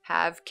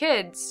have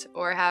kids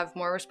or have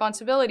more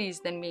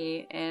responsibilities than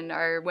me and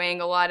are weighing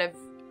a lot of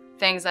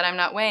things that I'm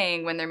not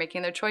weighing when they're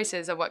making their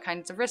choices of what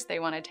kinds of risks they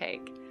want to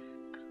take.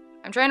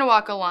 I'm trying to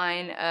walk a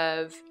line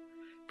of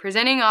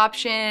presenting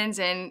options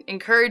and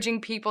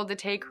encouraging people to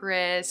take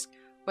risks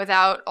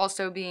without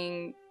also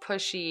being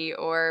pushy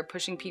or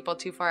pushing people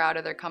too far out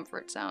of their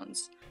comfort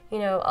zones. You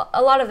know,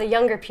 a lot of the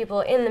younger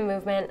people in the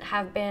movement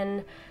have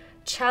been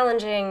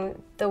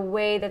challenging the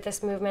way that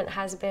this movement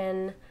has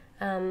been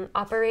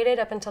operated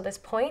up until this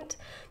point,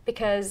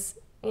 because,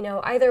 you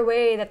know, either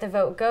way that the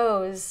vote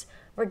goes,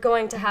 we're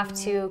going to have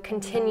to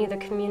continue the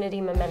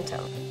community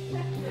momentum.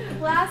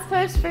 Last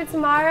push for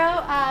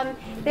tomorrow.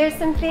 There's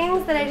some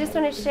things that I just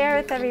want to share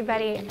with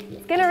everybody.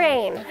 It's gonna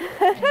rain,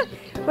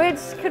 which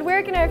could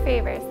work in our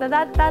favor, so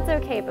that's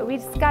okay, but we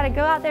just gotta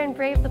go out there and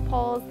brave the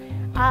polls.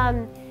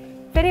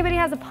 If anybody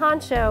has a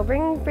poncho,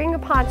 bring a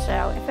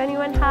poncho. If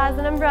anyone has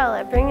an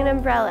umbrella, bring an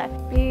umbrella.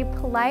 Be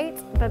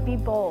polite, but be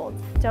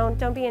bold.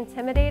 Don't be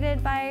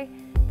intimidated by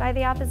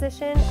the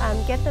opposition.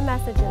 Get the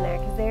message in there,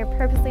 because they're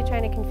purposely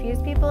trying to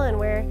confuse people, and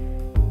we're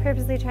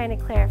purposely trying to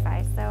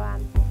clarify. So.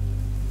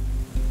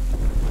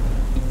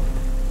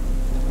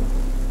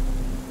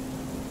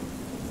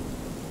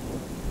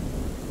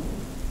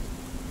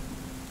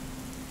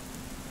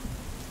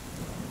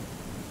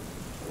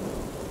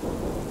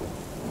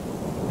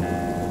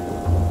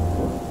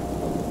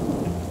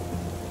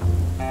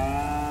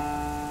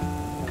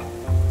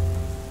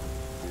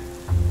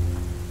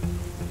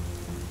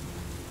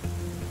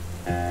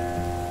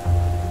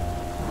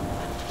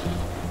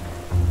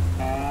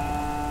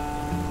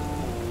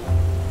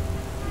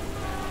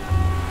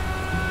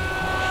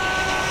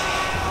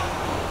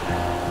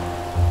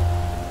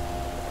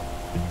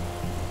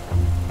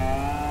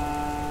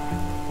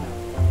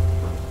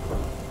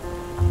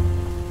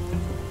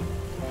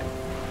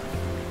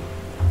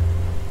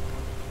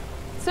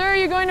 Sir, are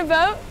you going to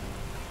vote?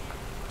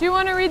 Do you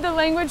want to read the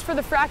language for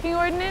the fracking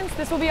ordinance?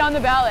 This will be on the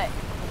ballot.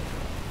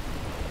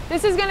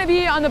 This is going to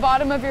be on the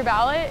bottom of your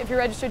ballot if you're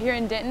registered here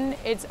in Denton.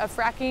 It's a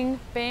fracking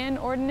ban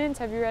ordinance.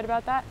 Have you read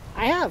about that?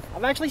 I have.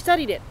 I've actually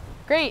studied it.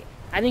 Great.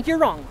 I think you're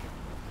wrong.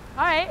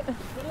 All right.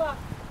 Good luck.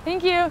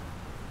 Thank you.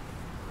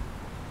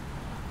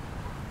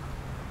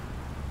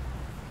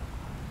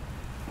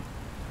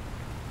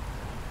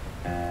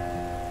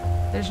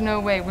 There's no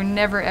way. We're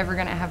never ever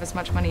going to have as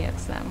much money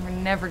as them. We're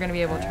never going to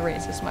be able to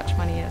raise as much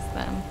money as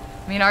them.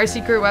 I mean, our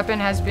secret weapon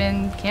has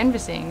been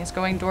canvassing. It's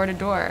going door to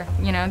door.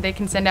 You know, they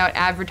can send out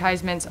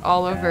advertisements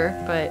all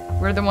over, but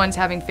we're the ones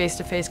having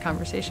face-to-face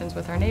conversations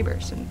with our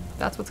neighbors, and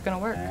that's what's going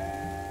to work.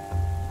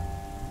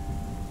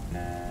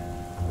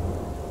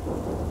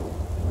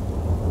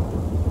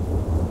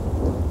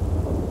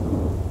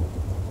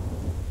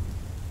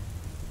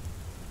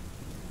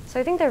 So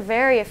I think they're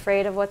very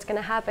afraid of what's going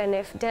to happen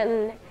if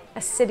Denton,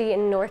 a city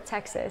in North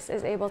Texas,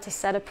 is able to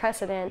set a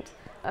precedent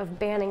of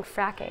banning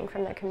fracking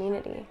from their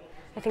community.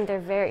 I think they're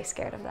very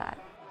scared of that.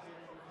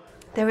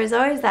 There was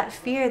always that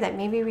fear that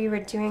maybe we were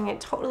doing it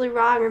totally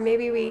wrong, or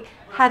maybe we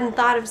hadn't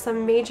thought of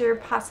some major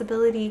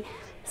possibility.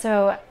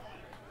 So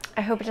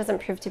I hope it doesn't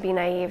prove to be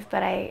naive,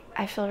 but I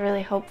feel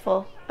really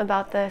hopeful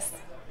about this.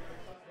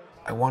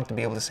 I want to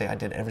be able to say I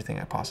did everything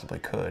I possibly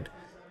could.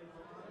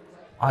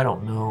 I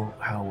don't know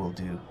how we'll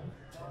do.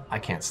 I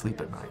can't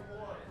sleep at night,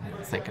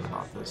 thinking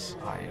about this.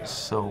 I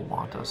so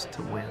want us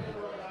to win.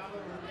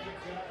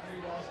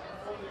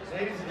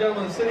 Ladies and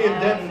gentlemen, the City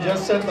of Denton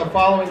just sent the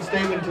following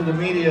statement to the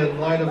media in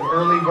light of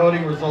early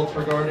voting results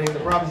regarding the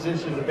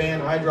proposition to ban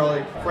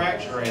hydraulic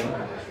fracturing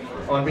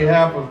on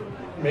behalf of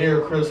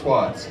Mayor Chris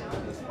Watts.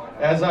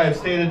 As I have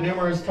stated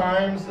numerous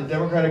times, the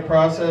democratic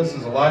process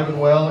is alive and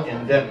well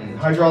in Denton.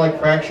 Hydraulic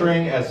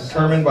fracturing, as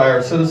determined by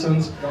our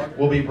citizens,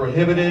 will be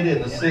prohibited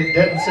in the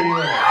Denton city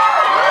limits.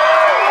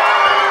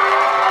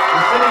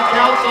 The City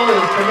Council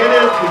is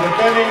committed to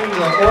defending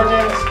the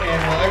ordinance and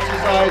will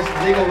exercise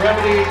legal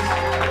remedies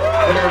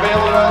that are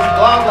available to us.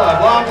 Blah, blah,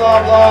 blah,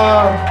 blah,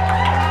 blah.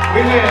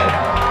 We win.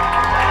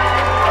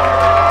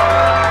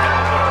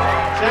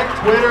 Check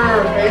Twitter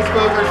or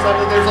Facebook or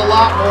something. There's a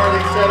lot more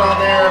they said on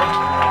there.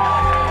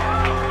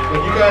 But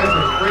you guys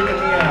are freaking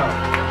me out.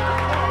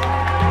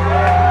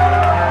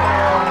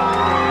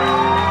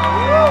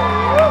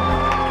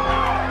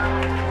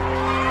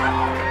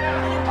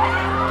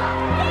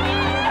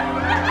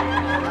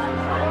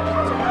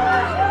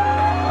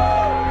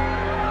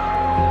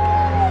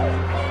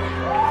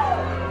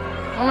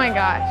 Oh my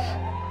gosh.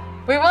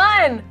 We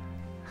won!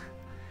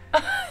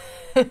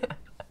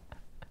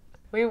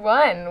 We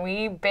won.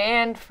 We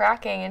banned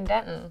fracking in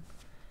Denton.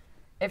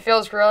 It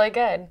feels really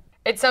good.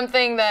 It's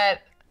something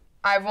that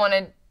I've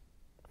wanted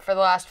for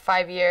the last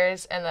 5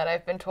 years and that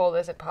I've been told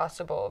isn't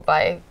possible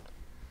by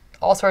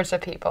all sorts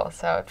of people.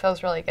 So it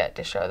feels really good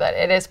to show that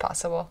it is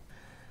possible.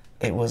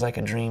 It was like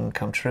a dream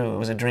come true. It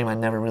was a dream I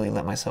never really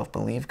let myself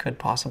believe could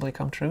possibly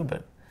come true,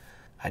 but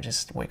I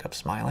just wake up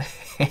smiling.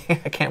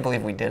 I can't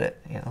believe we did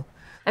it, you know?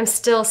 I'm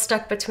still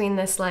stuck between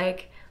this,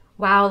 like,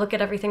 wow, look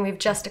at everything we've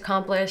just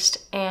accomplished,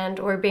 and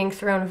we're being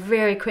thrown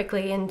very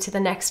quickly into the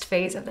next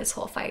phase of this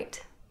whole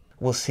fight.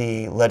 We'll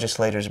see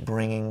legislators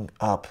bringing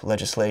up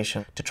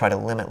legislation to try to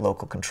limit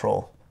local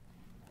control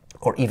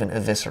or even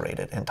eviscerate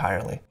it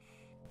entirely.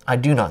 I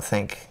do not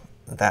think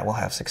that will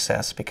have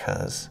success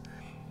because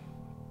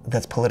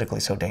that's politically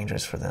so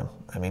dangerous for them.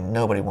 I mean,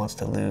 nobody wants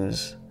to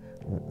lose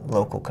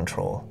local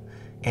control.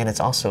 And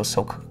it's also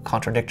so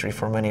contradictory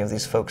for many of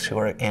these folks who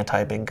are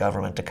anti-big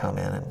government to come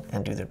in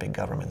and do their big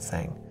government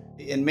thing.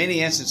 In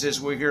many instances,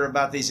 we hear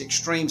about these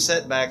extreme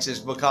setbacks is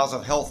because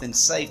of health and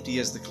safety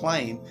is the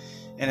claim.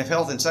 And if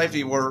health and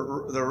safety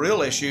were the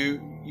real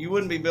issue, you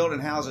wouldn't be building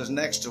houses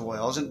next to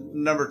wells. And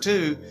number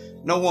two,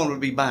 no one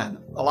would be buying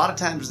them. A lot of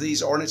times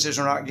these ordinances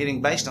are not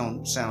getting based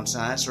on sound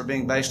science. They're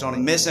being based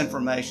on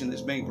misinformation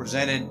that's being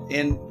presented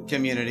in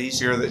communities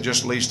here that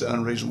just leads to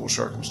unreasonable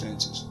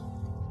circumstances.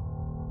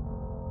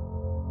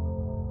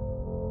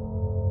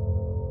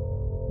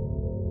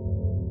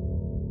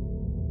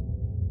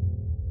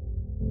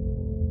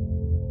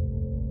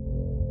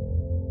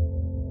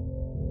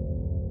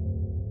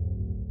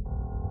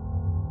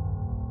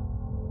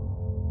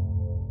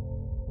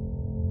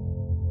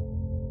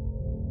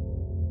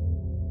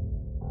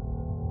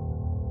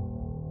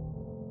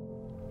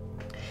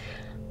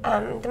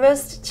 The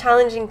most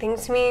challenging thing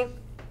to me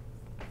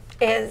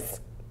is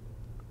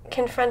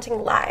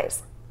confronting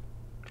lies.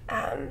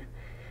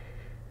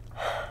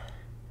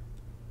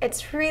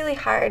 It's really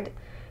hard.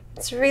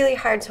 It's really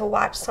hard to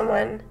watch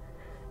someone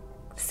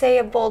say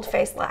a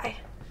bold-faced lie.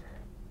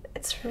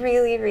 It's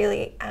really,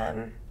 really,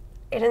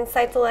 it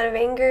incites a lot of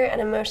anger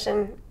and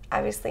emotion,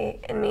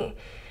 obviously, in me.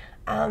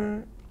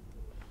 But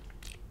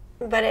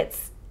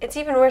it's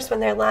even worse when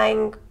they're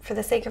lying for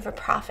the sake of a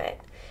profit,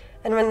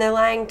 and when they're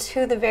lying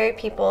to the very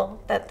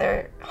people that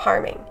they're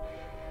harming.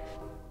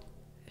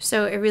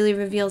 So it really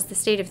reveals the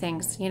state of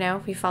things, you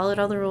know? We followed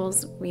all the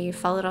rules, we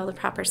followed all the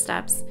proper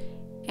steps,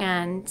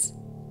 and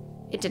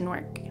it didn't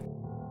work.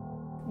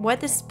 What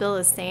this bill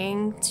is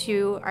saying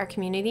to our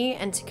community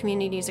and to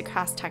communities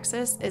across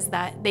Texas is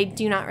that they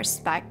do not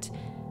respect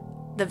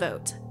the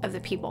vote of the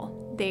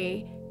people.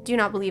 They do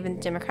not believe in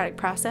the democratic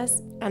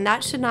process, and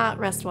that should not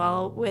rest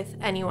well with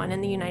anyone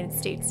in the United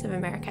States of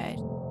America.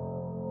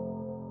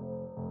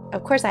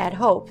 Of course, I had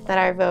hope that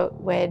our vote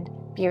would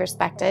be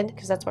respected,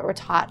 because that's what we're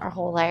taught our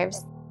whole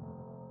lives.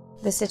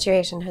 The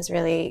situation has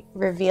really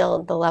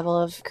revealed the level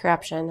of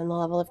corruption and the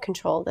level of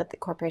control that the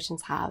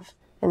corporations have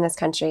in this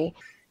country.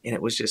 And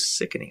it was just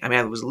sickening. I mean,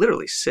 I was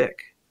literally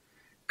sick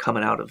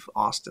coming out of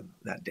Austin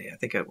that day. I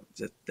think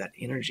that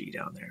energy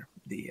down there,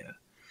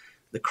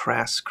 the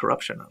crass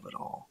corruption of it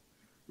all,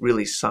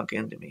 really sunk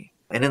into me.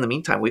 And in the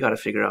meantime, we got to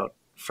figure out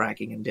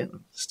fracking in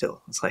Denton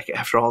still. It's like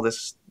after all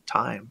this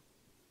time,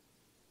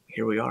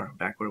 here we are,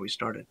 back where we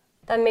started.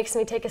 That makes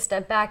me take a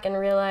step back and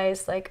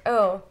realize, like,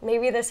 oh,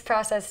 maybe this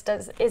process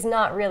is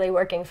not really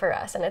working for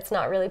us, and it's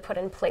not really put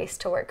in place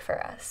to work for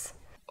us.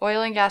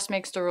 Oil and gas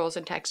makes the rules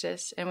in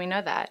Texas, and we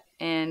know that.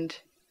 And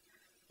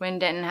when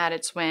Denton had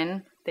its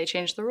win, they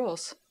changed the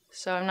rules.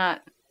 So I'm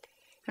not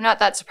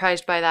that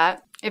surprised by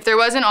that. If there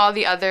wasn't all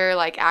the other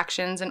like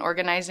actions and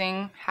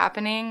organizing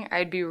happening,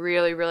 I'd be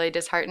really, really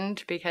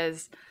disheartened,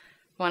 because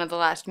one of the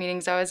last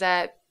meetings I was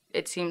at,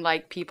 it seemed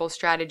like people's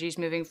strategies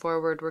moving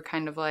forward were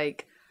kind of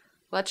like,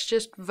 let's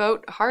just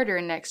vote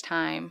harder next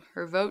time,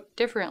 or vote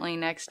differently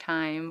next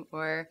time,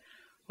 or,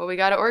 well, we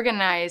got to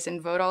organize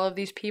and vote all of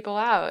these people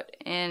out.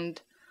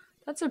 And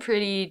that's a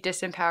pretty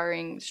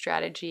disempowering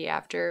strategy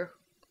after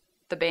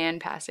the ban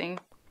passing.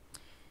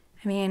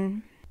 I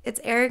mean, it's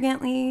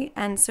arrogantly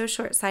and so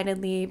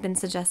short-sightedly been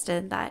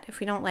suggested that if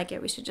we don't like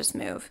it, we should just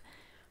move.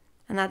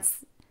 And that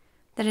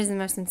is the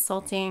most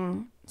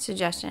insulting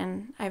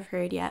suggestion I've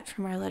heard yet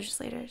from our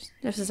legislators.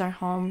 This is our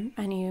home,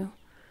 and you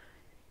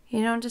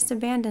don't just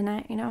abandon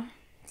it, you know?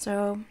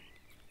 So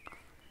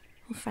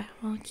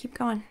we'll keep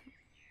going.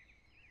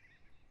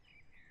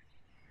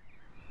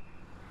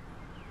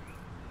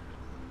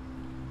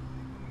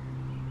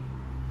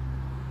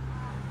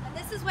 And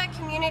this is what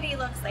community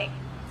looks like.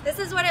 This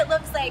is what it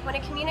looks like when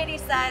a community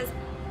says,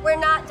 we're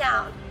not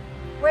down.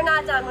 We're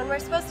not done. When we're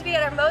supposed to be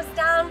at our most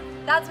down,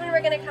 that's when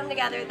we're going to come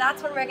together.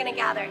 That's when we're going to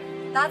gather.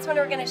 That's when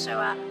we're going to show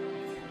up.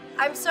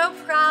 I'm so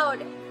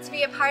proud to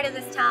be a part of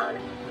this town.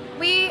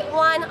 We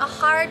won a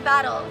hard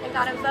battle and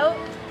got a vote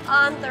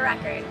on the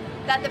record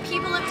that the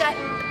people of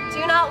Denton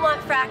do not want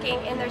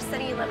fracking in their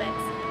city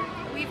limits.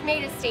 We've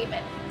made a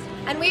statement,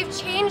 and we've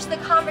changed the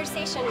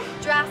conversation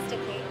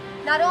drastically,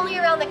 not only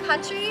around the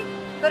country,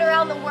 but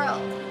around the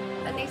world.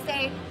 And they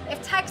say,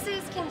 if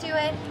Texas can do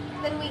it,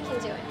 then we can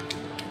do it.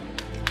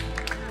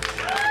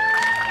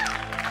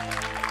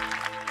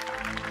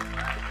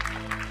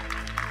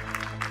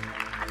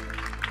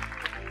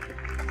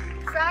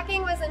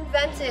 Fracking was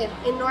invented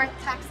in North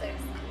Texas,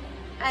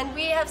 and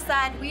we have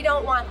said we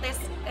don't want this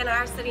in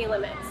our city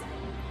limits.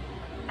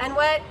 And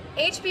what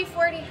HB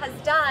 40 has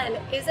done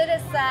is it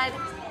has said,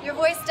 your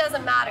voice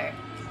doesn't matter,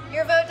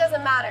 your vote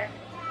doesn't matter.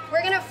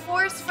 We're going to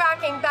force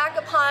fracking back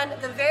upon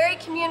the very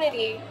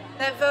community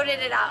that voted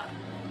it out.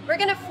 We're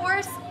going to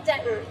force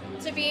Denton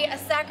to be a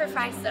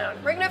sacrifice zone.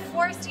 We're going to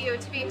force you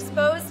to be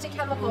exposed to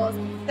chemicals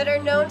that are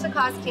known to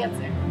cause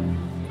cancer.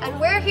 And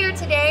we're here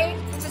today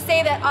to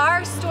say that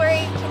our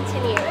story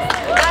continues.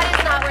 That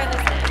is not where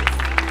this ends.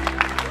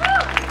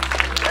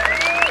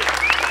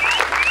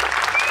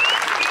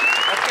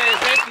 Okay,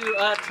 thank you.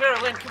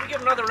 Tara Lynn, can we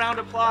give another round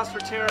of applause for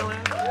Tara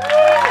Lynn?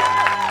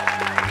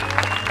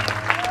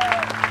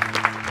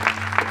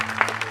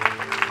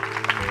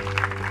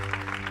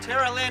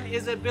 Tara Lynn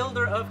is a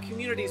builder of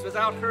communities.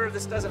 Without her,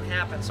 this doesn't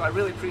happen, so I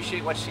really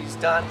appreciate what she's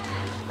done.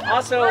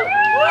 Also,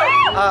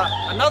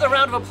 another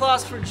round of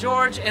applause for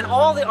George and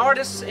all the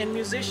artists and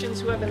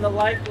musicians who have been the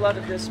lifeblood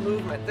of this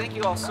movement. Thank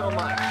you all so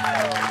much.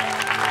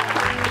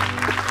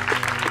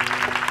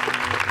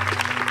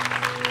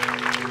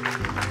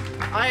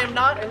 I am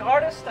not an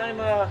artist, I'm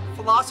a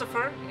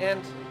philosopher,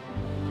 and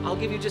I'll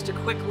give you just a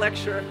quick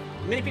lecture.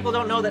 Many people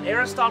don't know that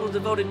Aristotle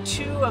devoted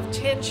 2 of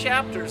 10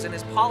 chapters in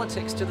his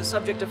Politics to the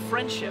subject of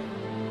friendship.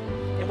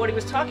 And what he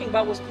was talking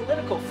about was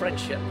political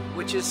friendship,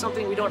 which is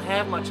something we don't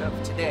have much of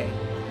today.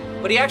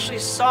 But he actually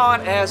saw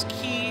it as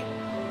key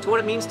to what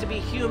it means to be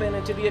human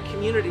and to be a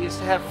community, is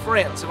to have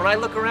friends. And when I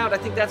look around, I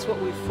think that's what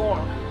we've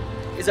formed,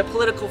 is a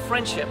political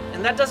friendship.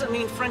 And that doesn't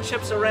mean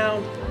friendships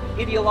around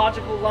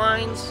ideological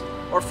lines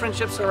or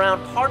friendships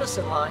around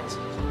partisan lines.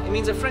 It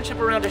means a friendship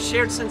around a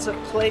shared sense of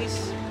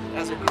place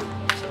as a group.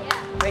 So,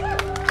 thank you.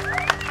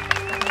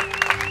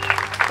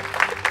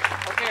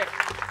 Okay,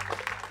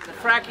 the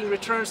fracking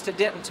returns to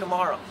Denton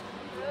tomorrow.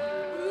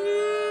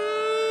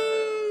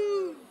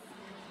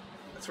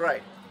 That's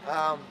right.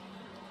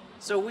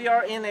 So we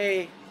are in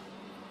a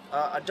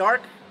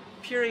dark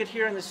period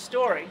here in this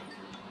story,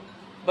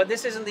 but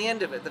this isn't the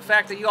end of it. The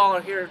fact that you all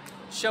are here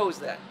shows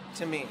that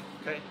to me.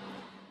 Okay.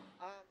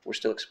 We're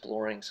still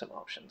exploring some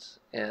options,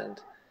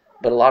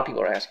 but a lot of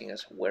people are asking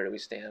us, where do we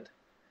stand?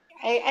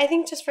 I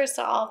think just first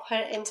to all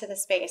put into the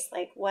space,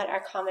 like what our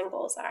common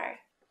goals are.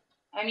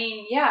 I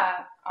mean,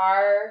 yeah,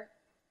 our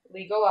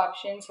legal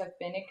options have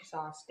been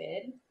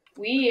exhausted.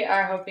 We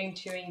are hoping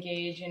to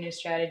engage in a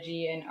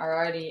strategy and are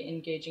already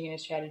engaging in a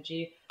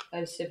strategy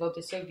of civil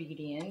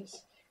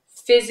disobedience,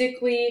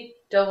 physically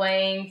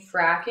delaying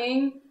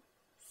fracking,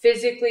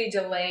 physically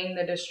delaying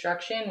the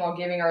destruction while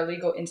giving our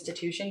legal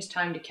institutions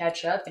time to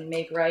catch up and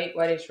make right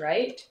what is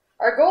right.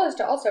 Our goal is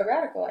to also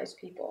radicalize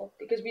people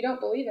because we don't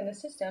believe in the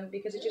system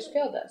because it just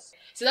failed us.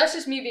 So that's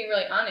just me being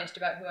really honest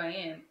about who I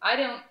am. I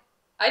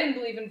didn't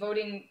believe in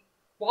voting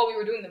while we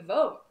were doing the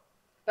vote,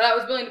 but I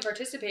was willing to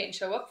participate and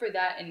show up for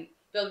that and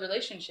build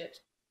relationships.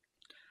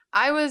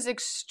 I was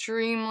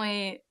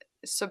extremely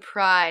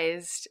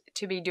surprised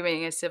to be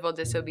doing a civil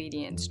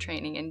disobedience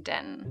training in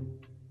Denton.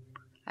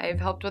 I've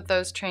helped with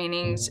those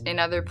trainings in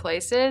other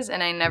places,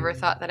 and I never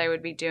thought that I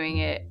would be doing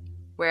it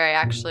where I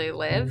actually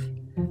live.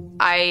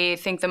 I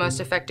think the most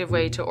effective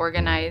way to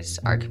organize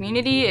our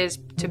community is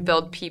to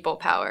build people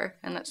power.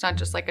 And that's not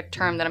just like a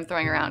term that I'm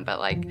throwing around, but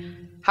like,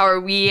 how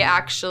are we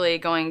actually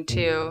going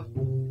to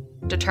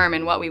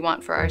determine what we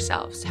want for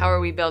ourselves? How are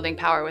we building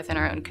power within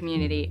our own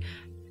community?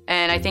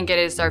 And I think it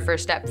is our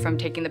first step from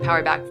taking the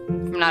power back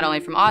from not only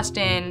from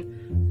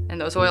Austin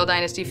and those oil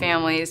dynasty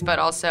families, but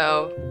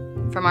also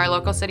from our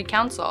local city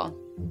council.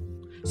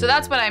 So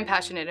that's what I'm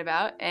passionate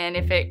about, and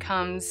if it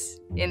comes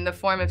in the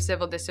form of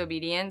civil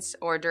disobedience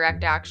or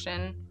direct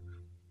action,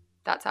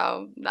 that's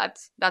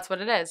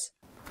what it is.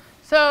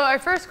 So our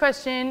first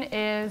question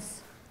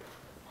is,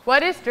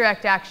 what is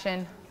direct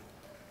action?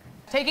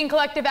 Taking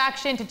collective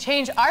action to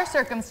change our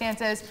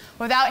circumstances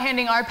without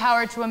handing our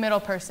power to a middle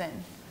person.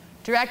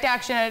 Direct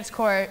action at its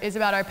core is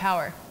about our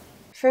power.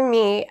 For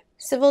me,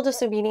 civil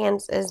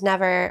disobedience is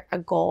never a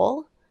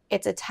goal.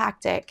 It's a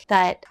tactic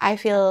that I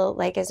feel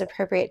like is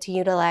appropriate to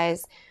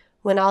utilize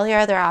when all your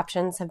other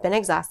options have been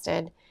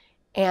exhausted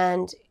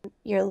and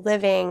you're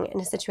living in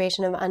a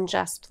situation of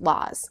unjust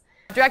laws.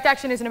 Direct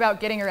action isn't about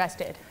getting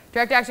arrested.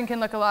 Direct action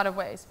can look a lot of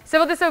ways.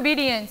 Civil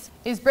disobedience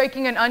is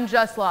breaking an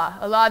unjust law,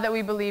 a law that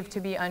we believe to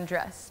be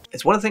unjust.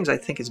 It's one of the things I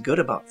think is good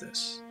about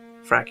this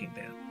fracking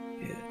ban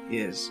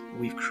is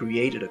we've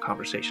created a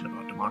conversation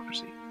about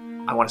democracy.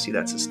 I want to see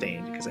that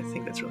sustained because I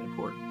think that's really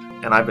important.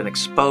 And I've been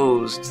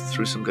exposed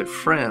through some good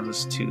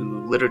friends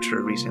to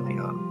literature recently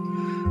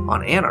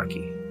on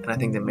anarchy, and I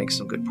think that makes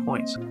some good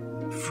points.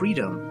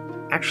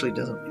 Freedom actually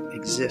doesn't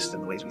exist in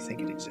the ways we think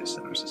it exists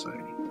in our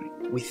society.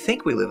 Right? We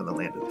think we live in the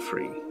land of the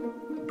free,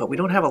 but we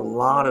don't have a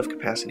lot of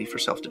capacity for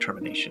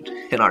self-determination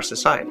in our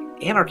society.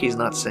 Anarchy is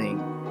not saying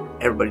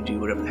everybody do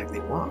whatever the heck they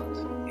want.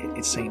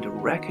 It's saying to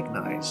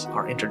recognize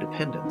our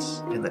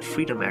interdependence and that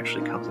freedom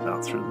actually comes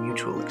about through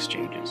mutual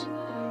exchanges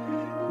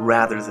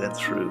rather than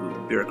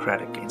through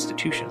bureaucratic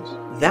institutions.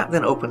 That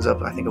then opens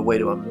up, I think, a way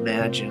to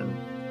reimagine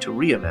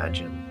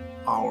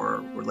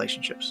our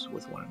relationships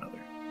with one another.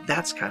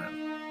 That's kind of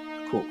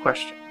a cool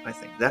question, I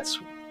think. That's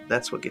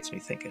what gets me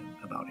thinking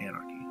about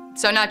anarchy.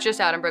 So not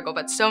just Adam Briggle,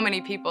 but so many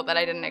people that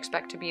I didn't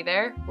expect to be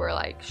there were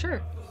like,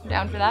 sure, I'm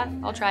down for that,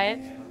 I'll try it.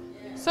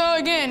 So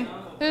again,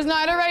 there's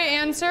not a right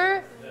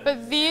answer,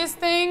 but these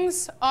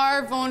things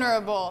are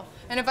vulnerable.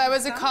 And if I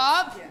was a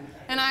cop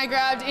and I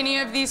grabbed any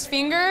of these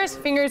fingers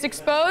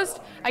exposed,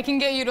 I can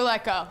get you to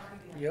let go.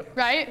 Yep.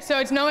 Right? So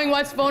it's knowing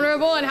what's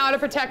vulnerable and how to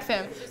protect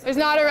them. There's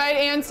not a right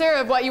answer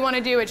of what you want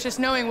to do, it's just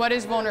knowing what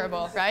is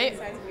vulnerable, right?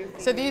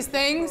 So these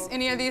things,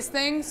 any of these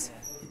things.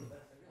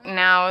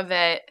 Now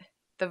that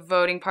the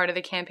voting part of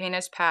the campaign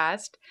has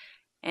passed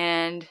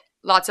and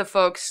lots of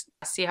folks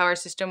see how our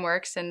system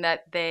works and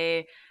that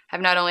they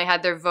have not only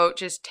had their vote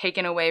just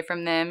taken away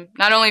from them,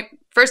 not only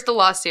first the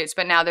lawsuits,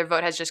 but now their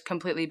vote has just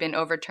completely been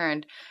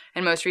overturned.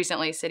 And most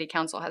recently, City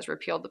Council has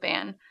repealed the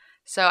ban.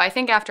 So I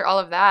think after all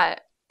of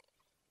that,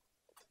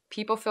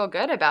 people feel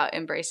good about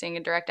embracing a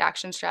direct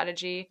action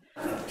strategy.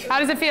 How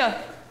does it feel?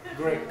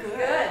 Great.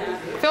 Good.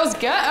 Feels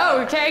good?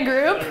 Oh, okay,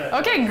 group.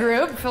 Okay,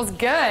 group. Feels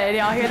good.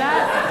 Y'all hear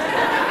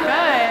that?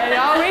 Good.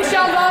 I wish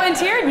y'all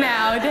volunteered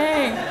now.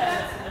 Dang.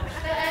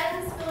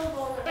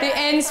 The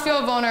ends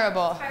feel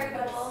vulnerable.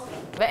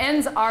 The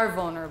ends are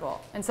vulnerable.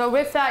 And so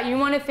with that, you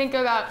want to think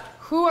about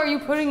who are you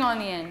putting on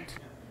the end,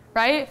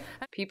 right?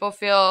 People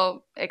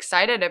feel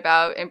excited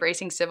about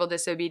embracing civil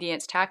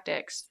disobedience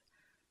tactics.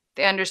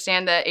 They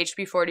understand that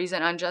HB 40 is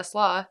an unjust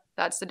law.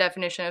 That's the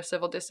definition of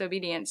civil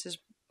disobedience, is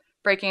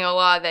breaking a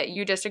law that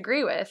you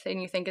disagree with and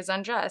you think is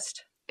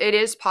unjust. It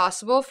is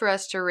possible for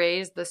us to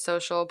raise the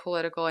social,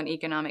 political, and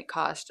economic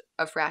cost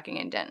of fracking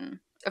in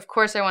Denton. Of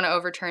course I want to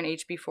overturn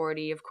HB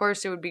 40. Of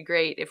course it would be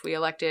great if we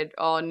elected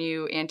all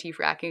new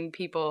anti-fracking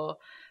people.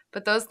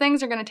 But those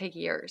things are going to take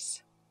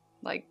years.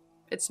 Like,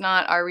 it's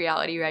not our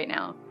reality right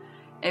now.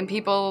 And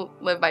people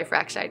live by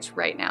frack sites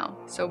right now.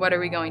 So what are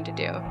we going to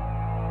do?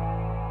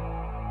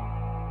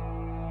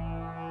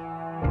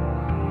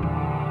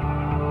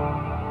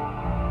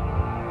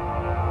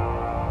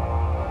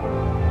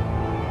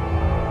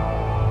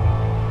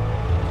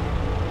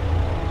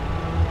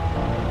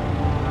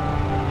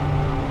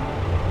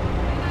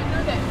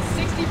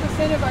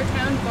 Of our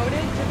town voted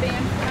to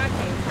ban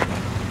fracking.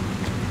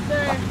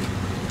 Sir,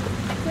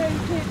 you can't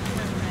do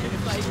that.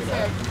 Like,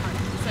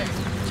 sir,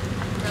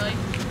 really?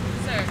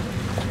 Sir,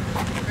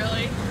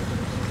 Really?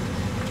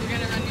 You're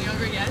gonna run me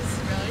over? Yes,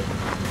 really?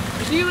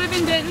 If you live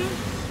in Denton,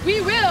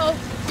 we will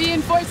be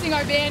enforcing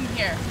our ban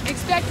here.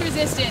 Expect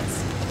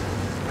resistance.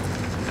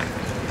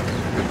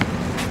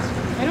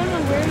 I don't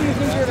know where you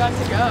think you're about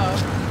to go.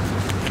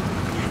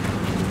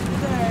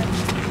 There.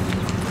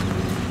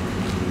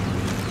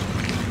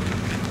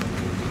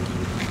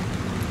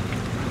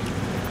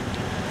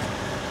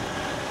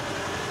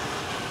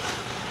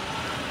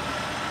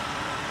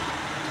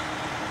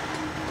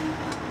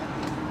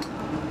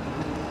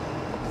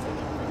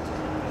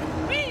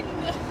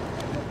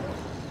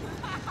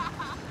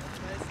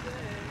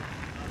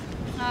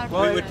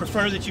 We would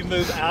prefer that you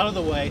move out of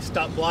the way,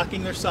 stop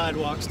blocking their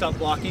sidewalks, stop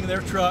blocking their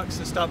trucks,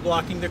 and stop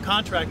blocking their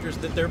contractors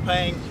that they're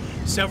paying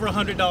several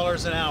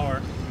 $100s an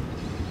hour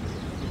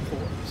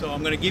for. So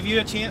I'm going to give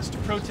you a chance to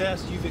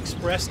protest. You've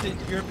expressed it,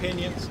 your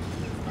opinions.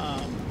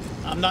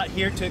 I'm not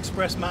here to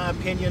express my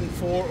opinion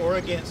for or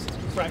against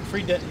Frack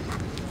Free Denton.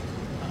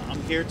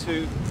 I'm here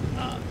to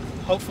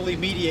hopefully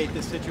mediate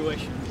this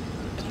situation.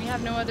 We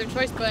have no other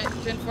choice but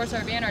to enforce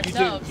our ban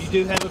ourselves.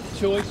 You do have a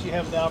choice. You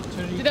have the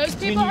opportunity Do those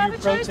to people have a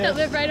continue your choice that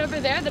live right over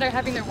there that are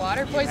having their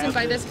water poisoned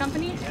by this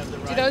company?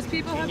 Do those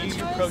people have a choice?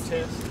 Continue your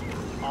protest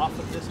off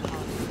of this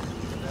company.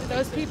 Do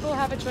those people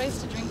have a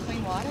choice to drink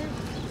clean water?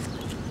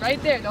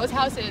 Right there, those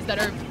houses that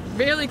are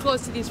really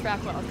close to these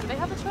frack wells, do they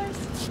have a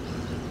choice?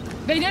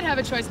 They did have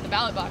a choice at the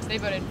ballot box. They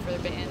voted for the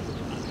ban.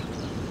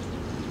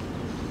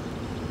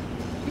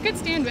 You could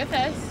stand with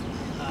us.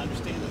 I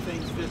understand the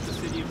things that the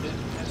city of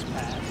Denton has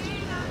passed.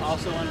 I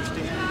also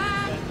understand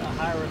that the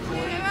higher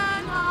authority.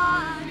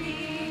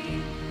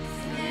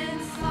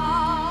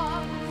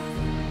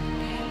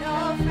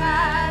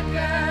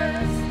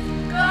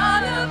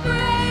 Gonna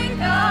break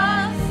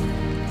us.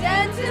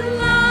 Denton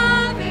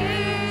love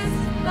is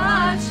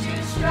much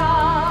too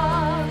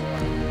strong.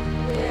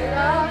 We're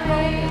a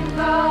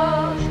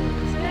rainbow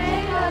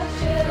made of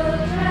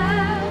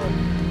children.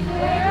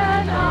 We're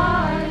an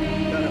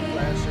army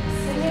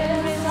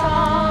singing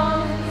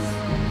songs.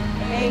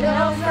 Ain't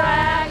no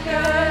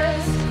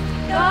frackers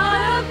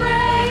gonna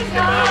break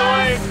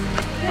us.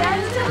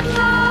 Denton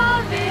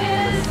love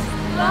is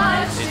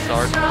much too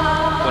strong.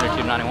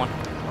 2291.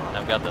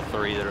 I've got the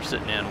 3 that are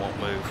sitting in, won't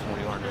move. What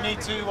do you want to do? We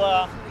need to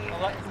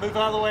move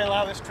out of the way,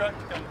 allow this truck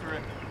to come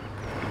through.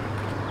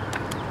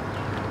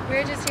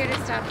 We're just here to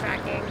stop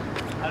fracking.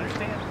 I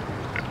understand.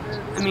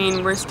 I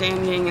mean, we're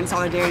standing in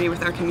solidarity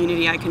with our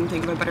community. I couldn't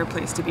think of a better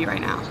place to be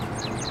right now.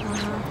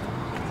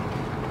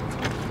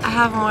 I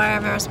have more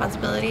of a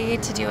responsibility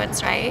to do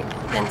what's right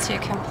than to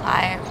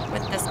comply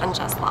with this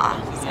unjust law.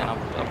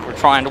 And we're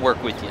trying to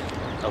work with you,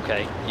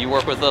 okay? You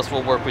work with us,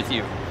 we'll work with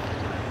you.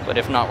 But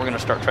if not, we're going to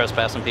start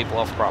trespassing people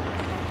off the property.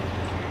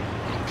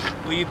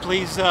 Will you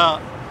please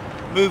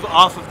move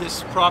off of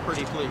this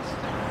property, please?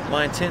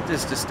 My intent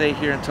is to stay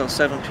here until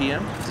 7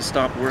 p.m. to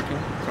stop working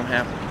from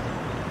happening.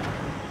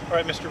 All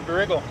right, Mr.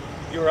 Barrigle,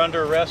 you are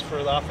under arrest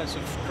for the offense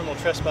of criminal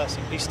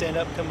trespassing. Please stand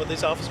up and come with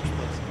these officers,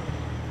 please.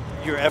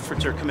 Your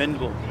efforts are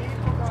commendable.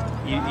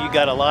 You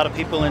got a lot of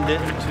people in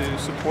Denton to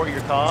support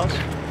your cause,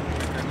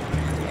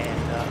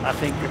 and I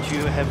think that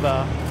you have.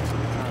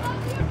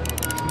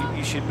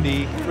 You should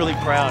be really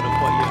proud of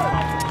what you've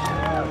accomplished.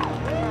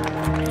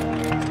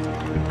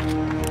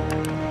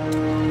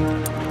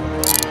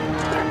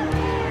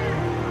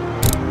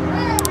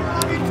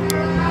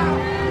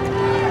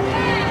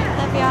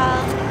 Love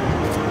y'all.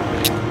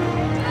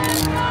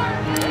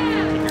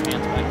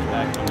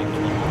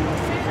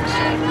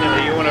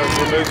 You want to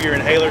remove your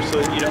inhaler so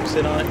that you don't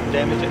sit on it and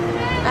damage it?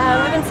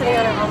 I've been sitting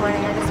on it all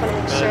morning. I just want to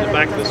make sure in the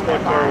back of the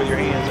squad car with your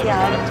hands. Yeah,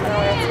 I don't know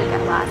where it's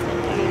got last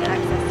and I need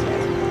access to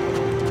it.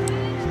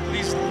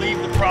 Please leave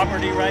the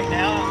property right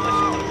now unless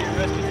you want to be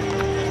arrested for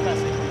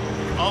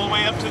trespassing. All the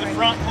way up to the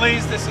front,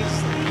 please. This is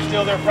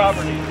still their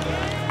property.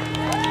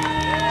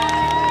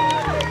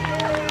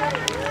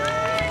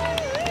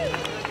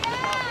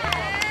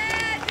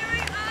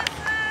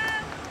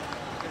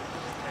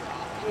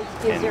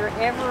 Is there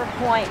ever a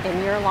point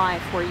in your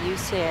life where you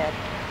said,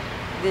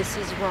 this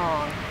is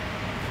wrong?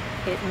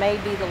 It may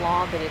be the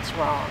law, but it's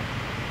wrong.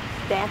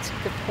 That's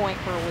the point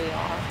where we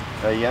are.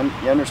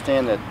 You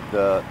understand that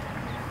the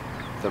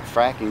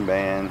fracking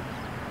ban,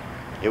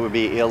 it would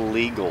be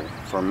illegal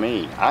for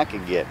me. I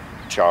could get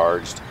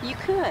charged. You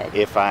could.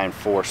 If I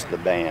enforced the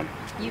ban.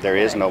 There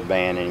is no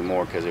ban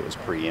anymore because it was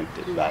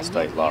preempted by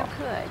state law. You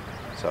could.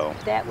 So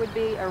that would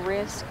be a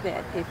risk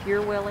that, if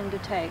you're willing to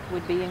take,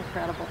 would be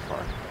incredible for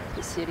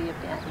the city of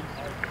Denton.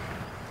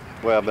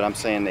 Well, but I'm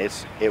saying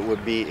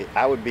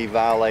I would be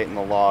violating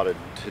the law to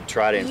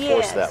try to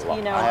enforce that law.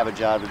 I have a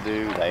job to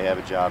do, they have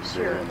a job to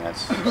do, and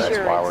that's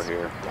why we're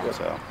here.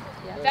 So.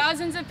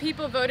 Thousands of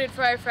people voted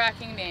for our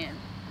fracking ban.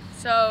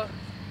 So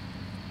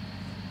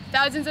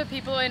thousands of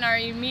people in our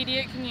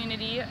immediate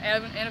community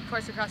and of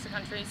course across the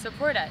country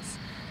support us.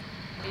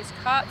 These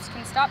cops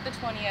can stop the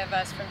 20 of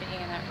us from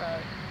being in that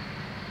road.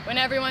 When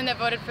everyone that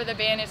voted for the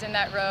ban is in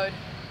that road,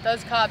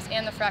 those cops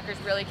and the frackers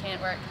really can't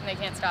work and they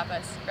can't stop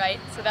us, right?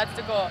 So that's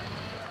the goal.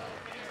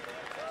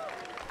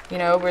 You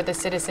know, we're the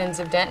citizens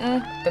of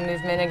Denton. The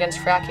movement against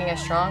fracking is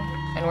strong.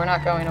 and we're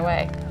not going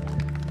away.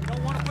 We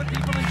don't want to put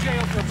people in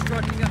jail for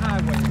obstructing a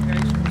highway,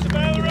 okay? So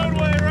stay the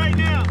roadway right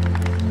now.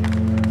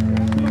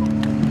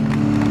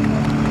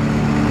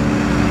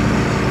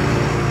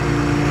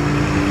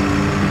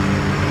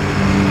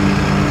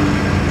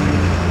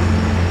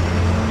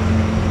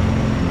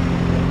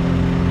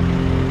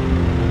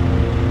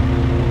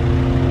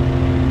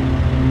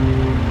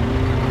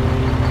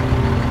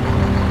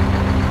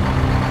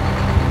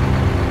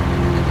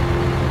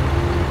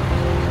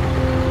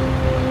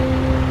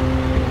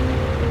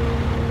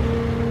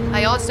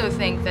 I also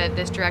think that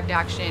this direct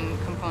action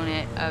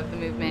component of the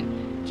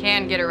movement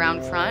can get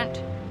around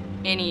front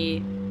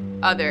any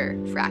other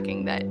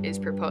fracking that is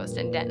proposed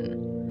in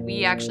Denton.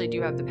 We actually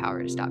do have the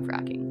power to stop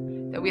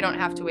fracking, that we don't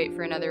have to wait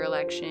for another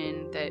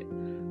election, that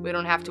we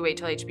don't have to wait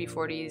till HB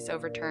 40 is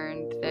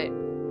overturned, that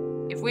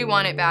if we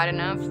want it bad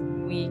enough,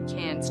 we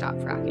can stop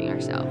fracking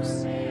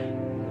ourselves.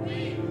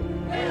 We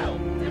will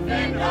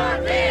defend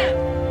our ban!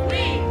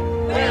 We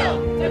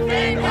will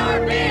defend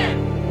our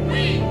ban!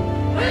 We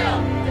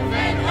will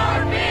defend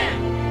our ban!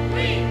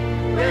 We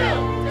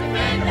will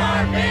defend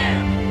our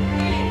ban!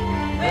 We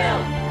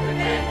will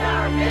defend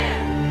our ban!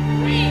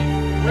 We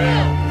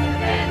will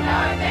defend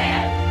our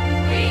ban!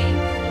 We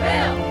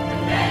will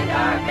defend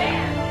our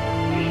ban!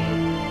 We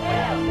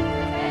will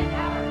defend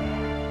our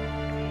ban!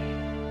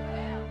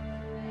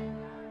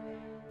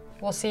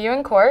 We'll see you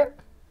in court.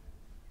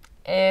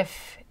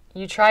 If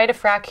you try to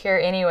frack here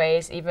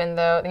anyways, even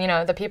though, you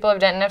know, the people of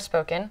Denton have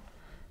spoken.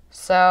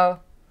 So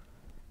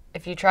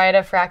if you try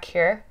to frack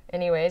here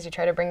anyways, you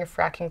try to bring your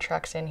fracking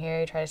trucks in here,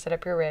 you try to set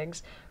up your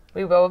rigs,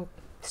 we will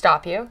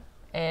stop you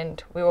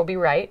and we will be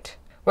right.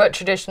 What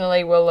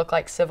traditionally will look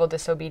like civil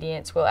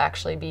disobedience will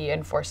actually be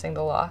enforcing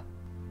the law.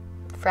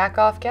 Frack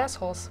off gas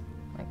holes.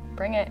 Like,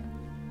 bring it.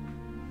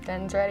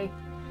 Denton's ready.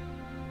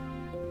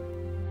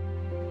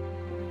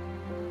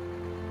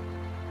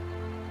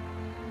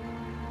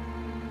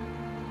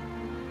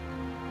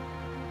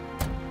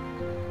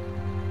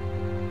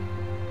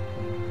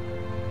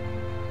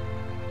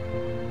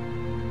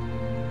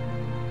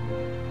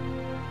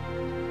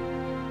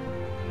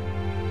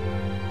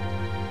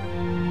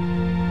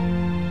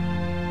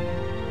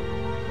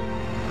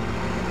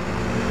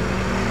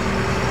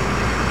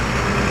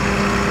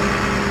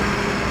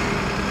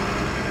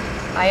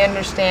 I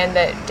understand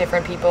that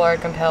different people are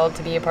compelled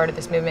to be a part of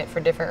this movement for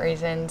different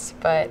reasons,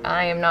 but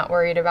I am not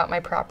worried about my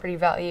property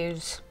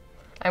values.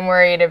 I'm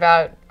worried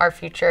about our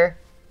future.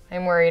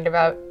 I'm worried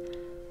about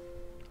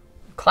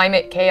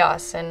climate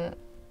chaos and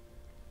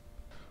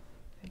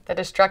the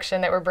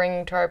destruction that we're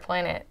bringing to our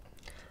planet.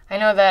 I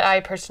know that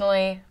I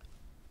personally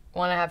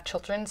want to have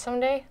children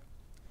someday,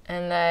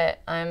 and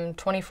that I'm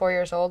 24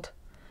 years old,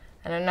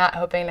 and I'm not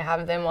hoping to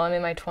have them while I'm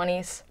in my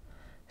 20s.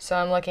 So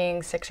I'm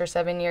looking 6 or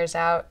 7 years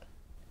out.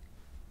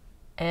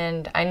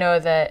 And I know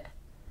that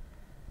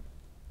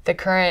the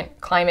current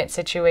climate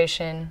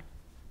situation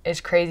is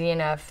crazy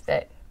enough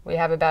that we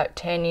have about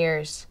 10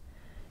 years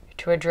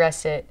to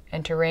address it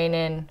and to rein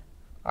in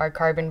our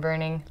carbon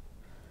burning,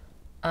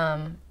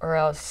 or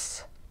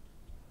else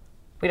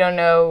we don't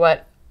know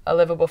what a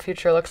livable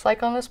future looks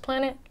like on this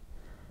planet.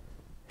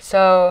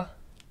 So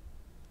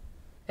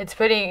it's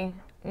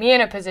putting me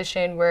in a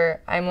position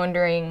where I'm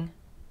wondering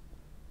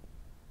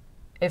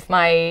if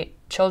my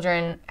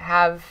children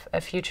have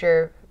a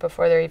future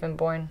before they're even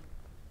born.